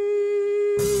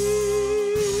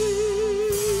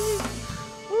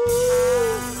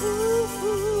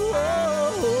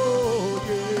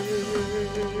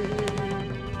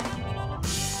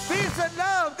and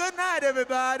love. Good night,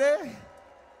 everybody.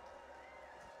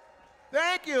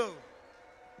 Thank you.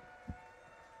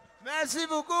 Merci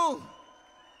beaucoup.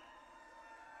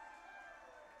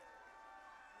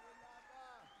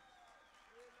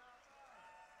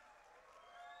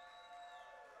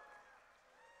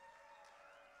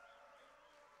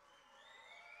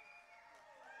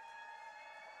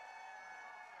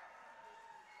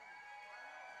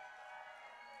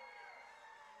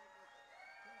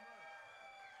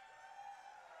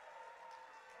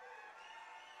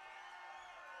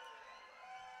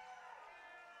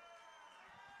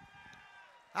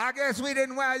 I guess we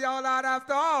didn't wear y'all out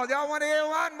after all. Y'all want to hear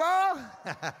one more?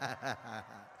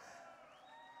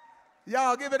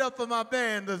 Y'all give it up for my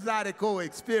band, the Zydeco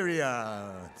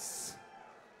Experience.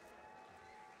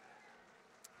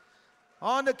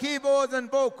 On the keyboards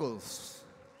and vocals,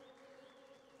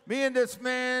 me and this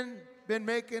man been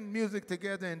making music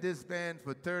together in this band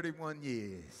for 31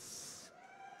 years.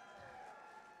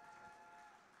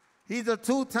 He's a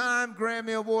two-time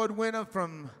Grammy Award winner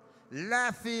from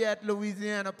Lafayette,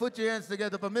 Louisiana. Put your hands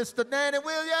together for Mr. Danny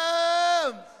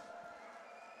Williams.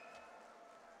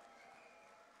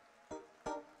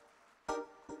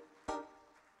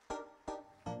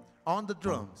 On the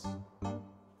drums.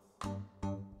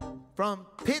 From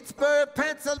Pittsburgh,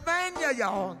 Pennsylvania,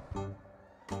 y'all.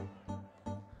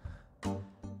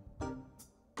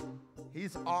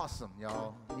 He's awesome,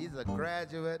 y'all. He's a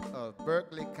graduate of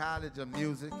Berklee College of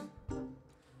Music,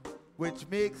 which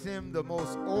makes him the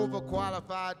most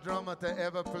overqualified drummer to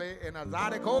ever play in a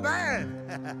Zydeco band.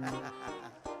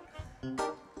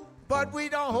 But we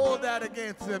don't hold that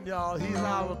against him, y'all. He's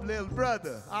our little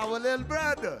brother,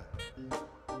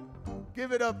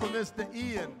 Give it up for Mr.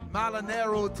 Ian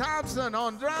Malinero Thompson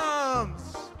on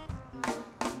drums.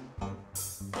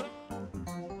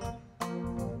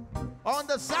 On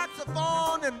the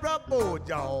saxophone and rubboard,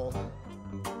 y'all.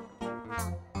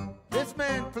 This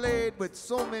man played with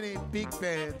so many big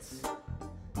bands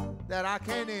that I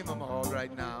can't name them all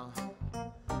right now.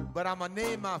 But I'm gonna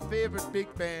name my favorite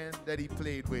big band that he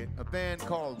played with, a band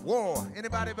called War.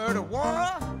 Anybody ever heard of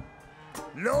War?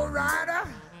 Lowrider?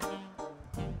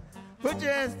 Put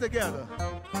your hands together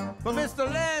for Mr.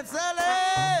 Lance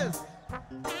Ellis.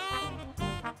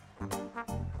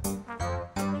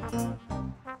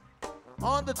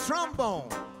 On the trombone,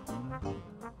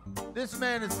 this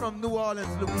man is from New Orleans,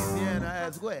 Louisiana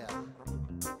as well.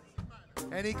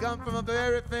 And he comes from a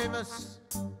very famous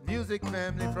music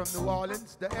family from New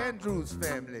Orleans, the Andrews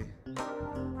family.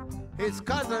 His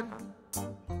cousin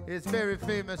is very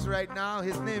famous right now.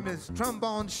 His name is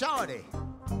Trombone Shorty.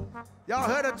 Y'all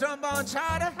heard of Trombone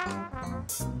Shorty?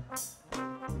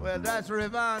 Well, that's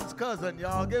Revon's cousin,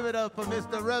 y'all. Give it up for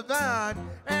Mr. Revon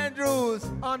Andrews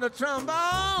on the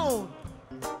trombone.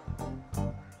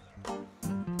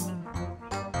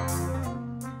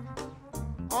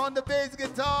 On the bass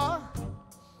guitar,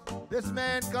 this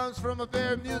man comes from a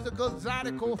very musical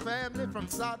Zydeco family from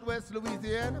Southwest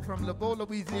Louisiana, from LeBeau,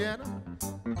 Louisiana.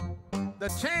 The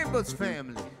Chambers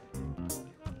family.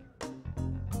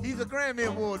 He's a Grammy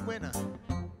Award winner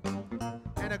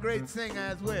and a great singer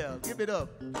as well. Give it up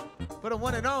for the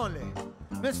one and only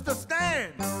Mr.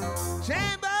 Stan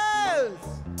Chambers.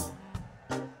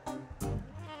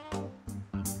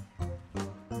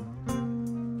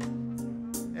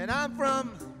 And I'm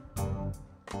from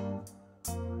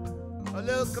a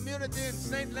little community in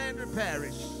St. Landry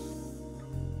Parish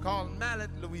called Mallet,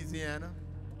 Louisiana.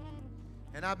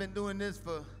 And I've been doing this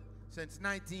since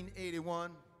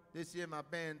 1981. This year my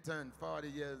band turned 40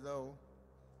 years old.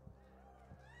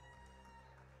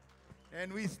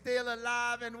 And we still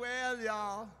alive and well,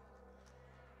 y'all.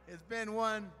 It's been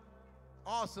one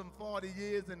awesome 40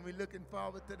 years, and we're looking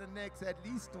forward to the next at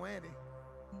least 20.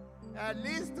 At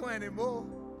least 20 more.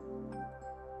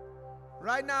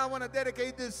 Right now, I want to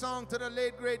dedicate this song to the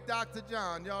late, great Dr.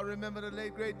 John. Y'all remember the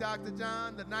late, great Dr.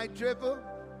 John, the Night Tripper?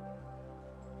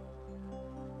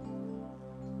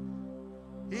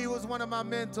 He was one of my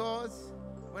mentors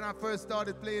when I first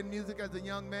started playing music as a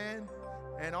young man,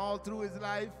 and all through his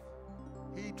life,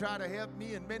 he tried to help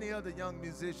me and many other young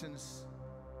musicians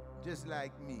just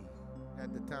like me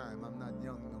at the time. I'm not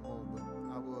young no more, but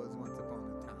I was once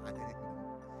upon a time.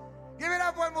 Give it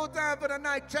up one more time for the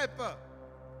Night Tripper.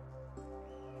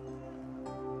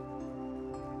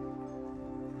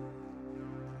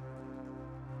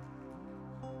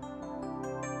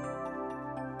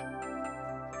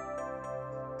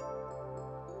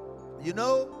 You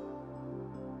know,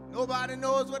 nobody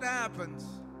knows what happens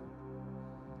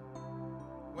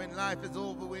when life is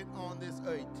over with on this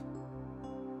earth.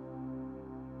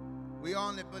 We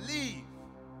only believe,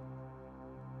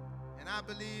 and I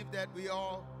believe that we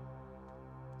all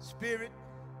spirit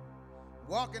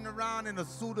walking around in a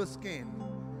suit of skin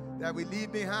that we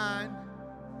leave behind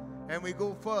and we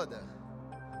go further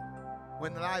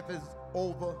when life is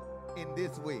over in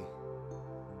this way.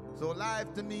 So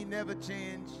life to me never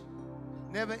changes.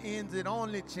 Never ends, it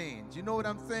only changes. You know what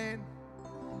I'm saying?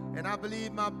 And I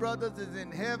believe my brothers is in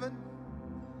heaven,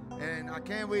 and I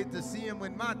can't wait to see them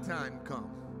when my time comes.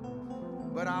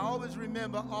 But I always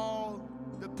remember all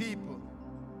the people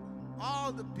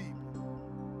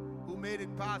who made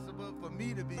it possible for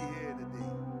me to be here today.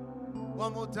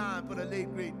 One more time for the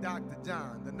late, great Dr.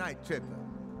 John, the Night Tripper.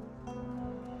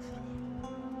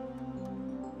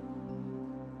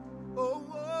 Oh,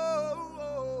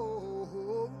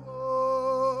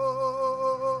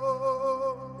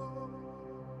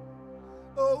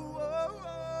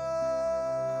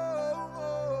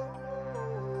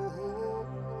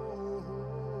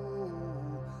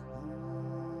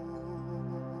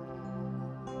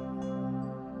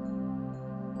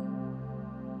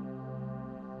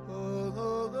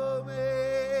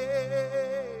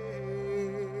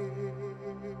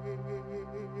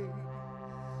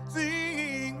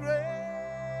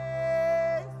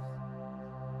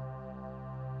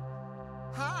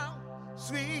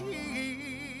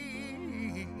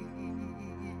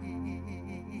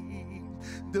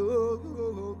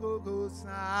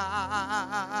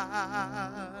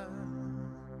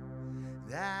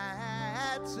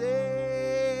 that's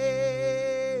it.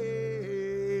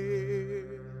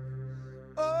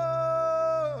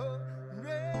 Oh,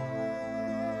 rest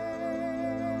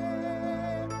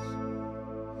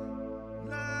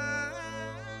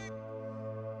like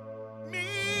me.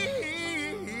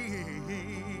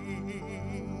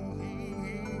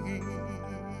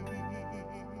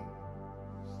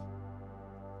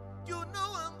 You know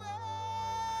I'm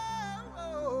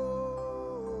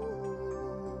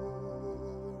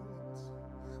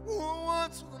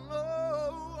once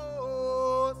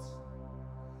lost.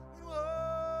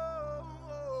 Whoa,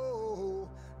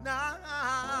 now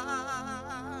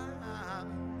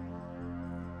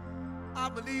I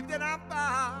believe that I'm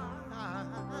found.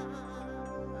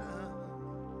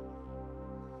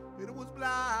 It was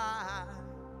blind.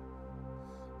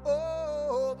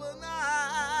 Oh, but now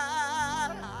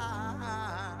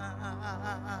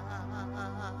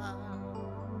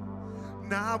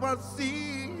I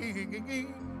see.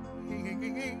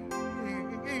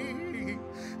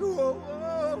 Oh,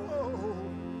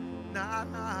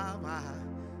 now I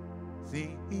see.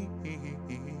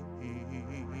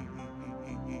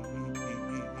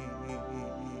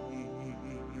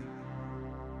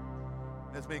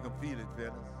 Let's make them feel it,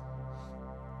 fellas.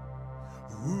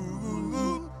 Ooh,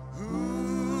 ooh, ooh,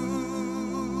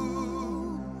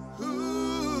 ooh, ooh.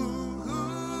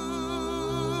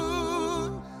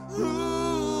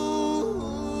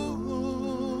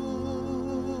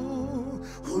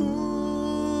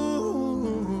 Ooh,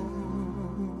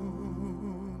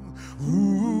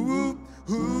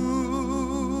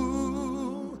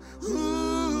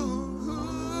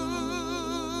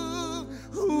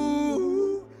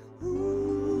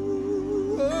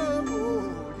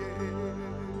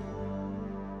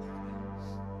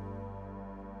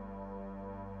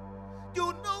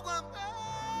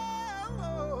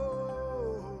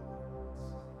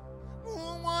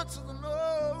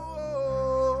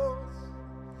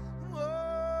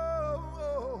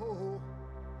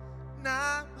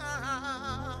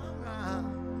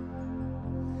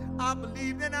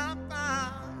 believe that I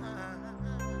found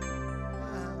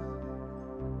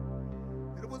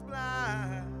it was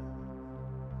blind.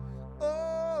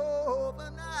 Oh,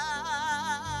 but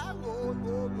now,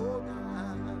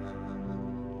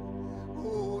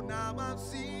 oh, now I'm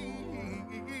seeing.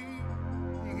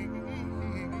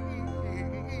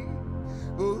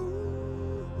 Oh.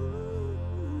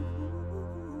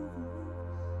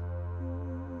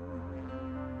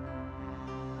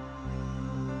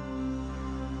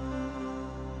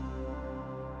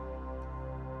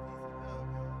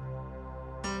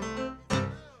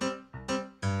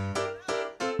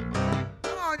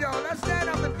 Let's stand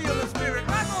up and feel the spirit.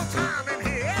 One more time in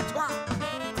here. Antoine.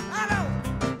 Hello.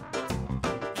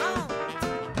 Come on.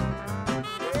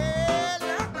 Yeah,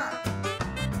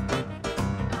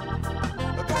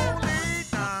 go lay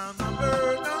down my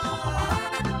burden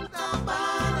down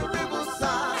by the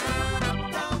riverside.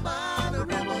 Down by the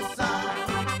riverside.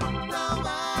 Down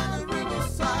by the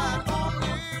riverside. Go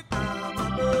lay down my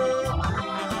burden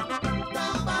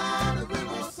down by the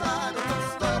riverside. And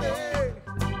study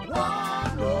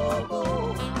one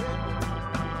more.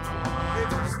 They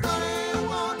gon' study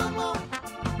one more.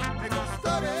 They gon'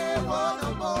 study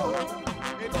one more.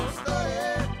 They gon' study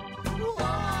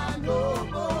one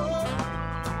more.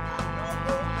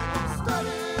 They gon'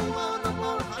 study one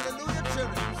more. Hallelujah,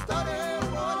 children. Study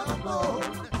one more.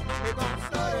 They gon'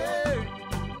 study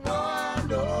one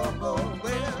more.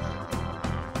 Well,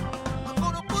 I'm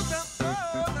gonna put them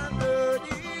on under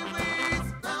the waves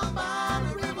down by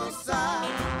the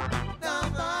riverside. Down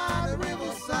by the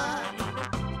riverside.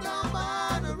 Down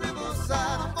by the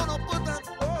riverside. I'm gonna put them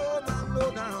on my low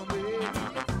down way.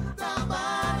 Down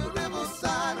by the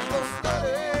riverside. I'm gonna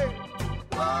study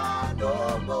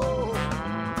one more.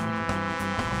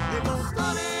 They gon'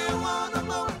 study one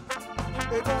more.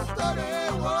 They gon' study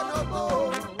one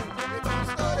more. They gon'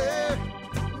 study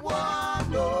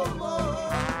one more.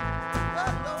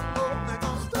 They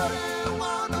gon' study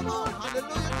one more.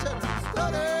 Hallelujah, children.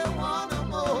 Study one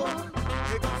more.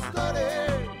 They gon' study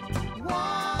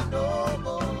one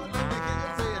more. Let me hear you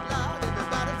say it loud.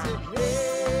 Everybody say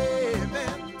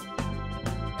amen.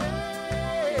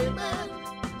 Amen.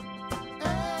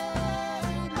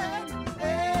 Amen.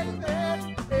 Amen.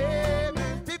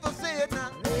 Amen. People say it now.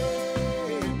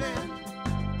 Amen.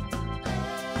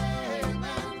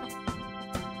 Amen.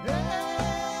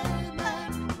 Amen.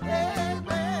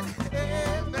 Amen.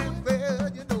 Amen. Well,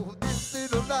 you know this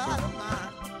little light of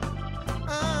mine,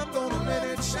 I'm gonna let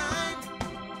it shine.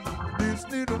 This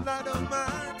little light of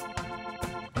mine,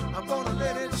 I'm gonna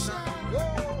let it shine.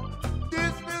 Oh,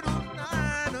 this little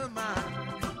light of mine,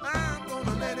 I'm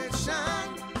gonna let it shine.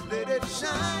 Let it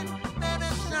shine. Let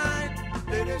it shine.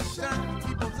 Let it shine.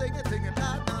 Keep on singing, singing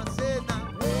loud now. Say it now.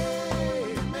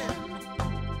 Amen.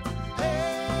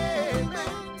 Amen.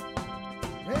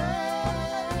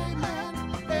 Amen.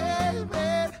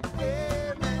 Amen.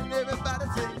 Amen. Everybody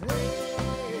say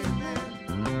amen.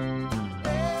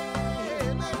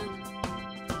 Amen.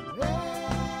 Amen.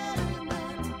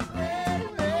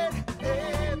 Amen.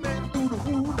 Amen. Do the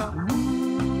who now. Ooh.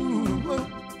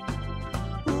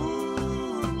 Ooh.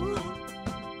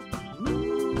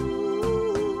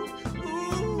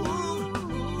 Ooh.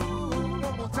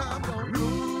 One more time.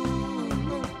 Ooh.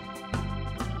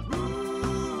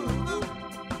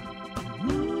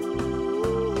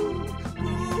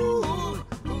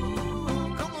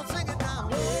 Come on, sing it now.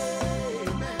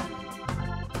 Amen.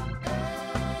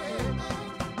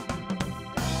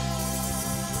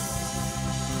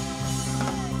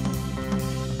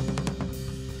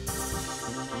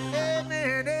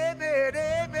 Amen. Amen.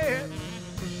 Amen.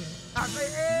 I say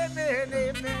amen,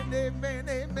 amen, amen,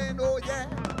 amen. Oh yeah.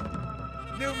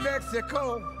 New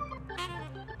Mexico.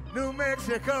 New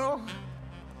Mexico.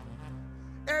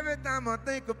 Every time I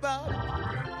think about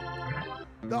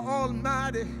the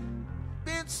Almighty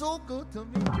been so good to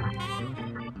me.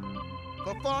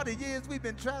 For 40 years we've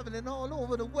been traveling all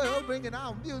over the world, bringing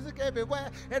our music everywhere,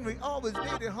 and we always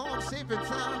made it home safe and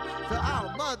sound to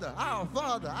our mother, our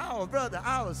father, our brother,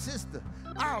 our sister,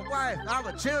 our wife,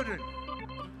 our children.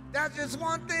 That's just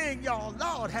one thing, y'all.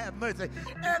 Lord have mercy.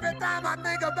 Every time I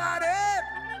think about it,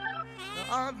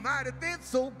 the Almighty been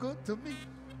so good to me.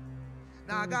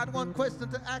 Now I got one question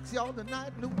to ask y'all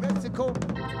tonight, New Mexico.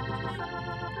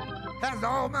 Has the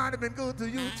Almighty been good to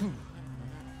you too?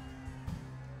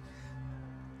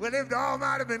 Well, if the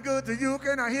Almighty been good to you,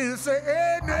 can I hear you say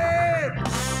amen?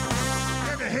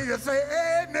 Let me hear you say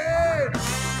amen.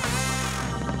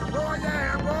 Oh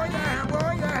yeah, oh yeah,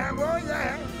 oh yeah, oh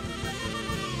yeah.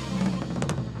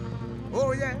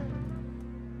 Oh yeah.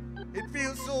 It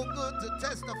feels so good to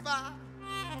testify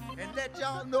and let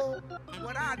y'all know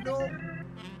what I know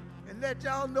and let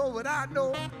y'all know what I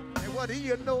know, and what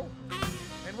Ian know,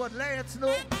 and what Lance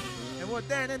know, and what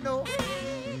Danny know,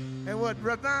 and what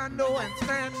Ravine know, and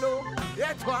Stan know.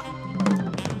 That's why.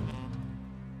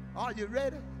 Are you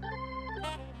ready?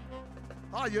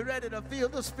 Are you ready to feel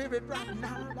the spirit right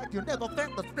now like you never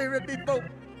felt the spirit before?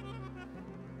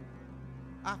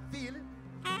 I feel it.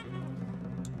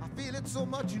 I feel it so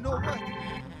much, you know what?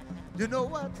 You know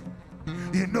what?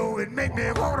 You know it make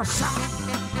me wanna shout.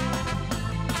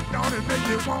 Don't it make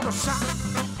you wanna shout?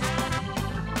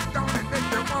 Don't it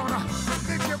make you wanna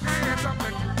lift your hands up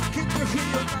and kick your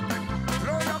heels up and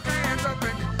throw your hands up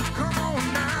and come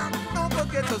on now. Don't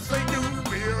forget to say you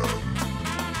will.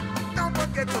 Don't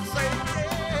forget to say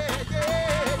yeah, yeah,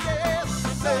 yeah.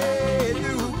 Say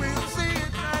you will. See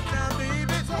it right now,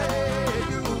 baby. Say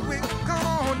you will. Come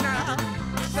on now.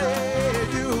 Say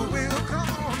you will.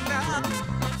 Come on now.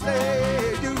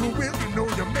 Say you will. You know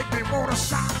you make me wanna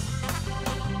shout.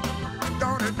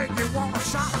 Don't it make you wanna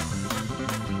shout?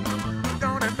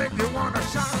 Don't it make you wanna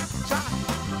shout? Shout,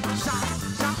 shout,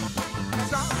 shout,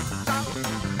 shout, shout,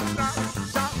 shout,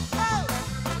 shout. Oh!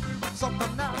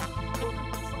 Something now.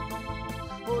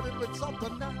 Hold it with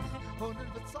something now. Hold it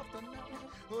with something now.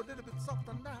 Hold it with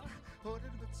something now. Hold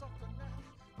it with something now.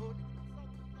 Hold it with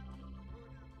something now.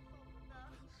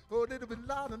 Oh, a little bit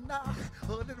louder now.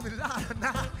 Oh, a little bit louder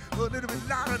now. Oh, a little bit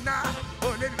louder now. Oh,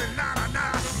 a little bit louder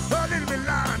now. Oh, a little bit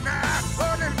louder now. Oh,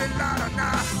 a little bit louder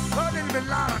now. Oh, a little bit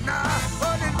louder now. Oh,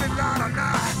 a little bit louder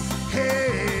now.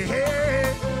 Hey,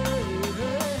 hey,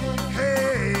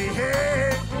 hey,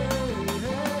 hey,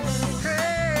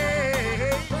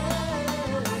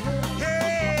 hey,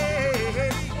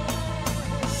 hey.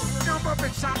 Jump up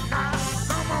and shout now.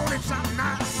 Come on and shout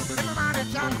now. Everybody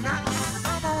shout now.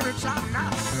 Come on and shout now.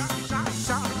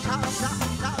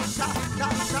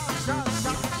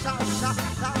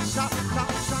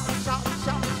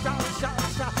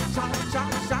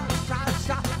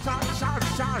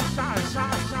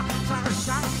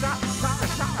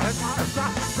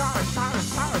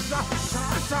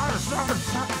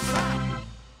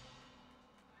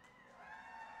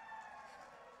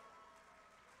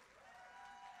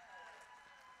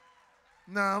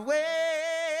 Now wait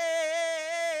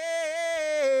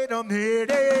a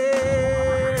minute.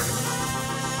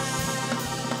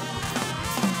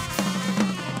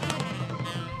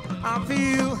 I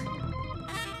feel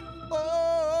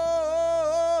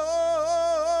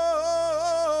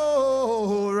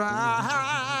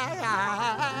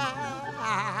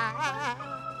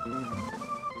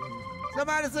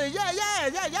somebody say, yeah, yeah,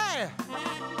 yeah, yeah.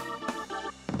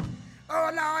 Oh,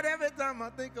 Lord, every time I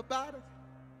think about it,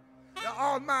 the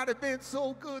Almighty been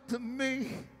so good to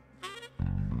me.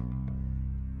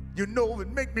 You know it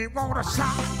make me wanna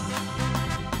shout.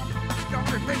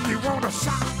 Don't it make me wanna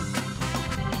shout?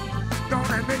 Don't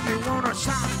it make me wanna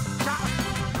shout? Shout,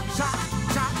 shout,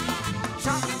 shout,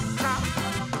 shout, shout,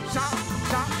 shout,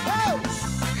 shout. Oh!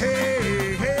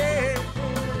 Hey, hey.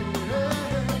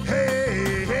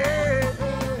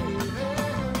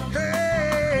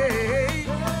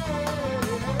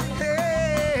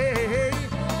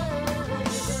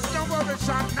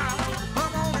 Shout now,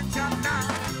 come on and shout now,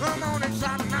 come on and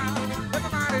shout now,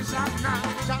 everybody shout now,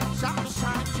 shout, shout,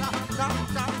 shout, shout,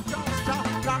 shout, shout,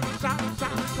 shout, shout,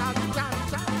 shout, shout, shout, shout,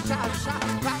 shout, shout,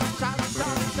 shout,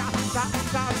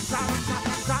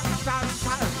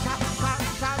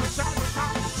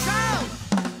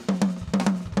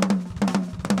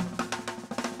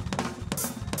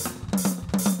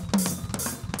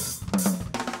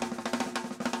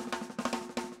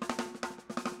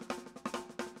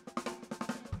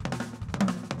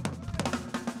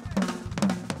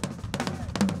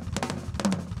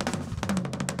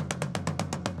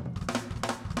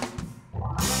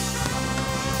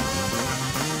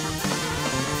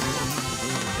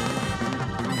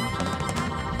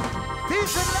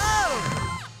 Peace and love.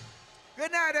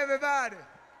 Good night, everybody.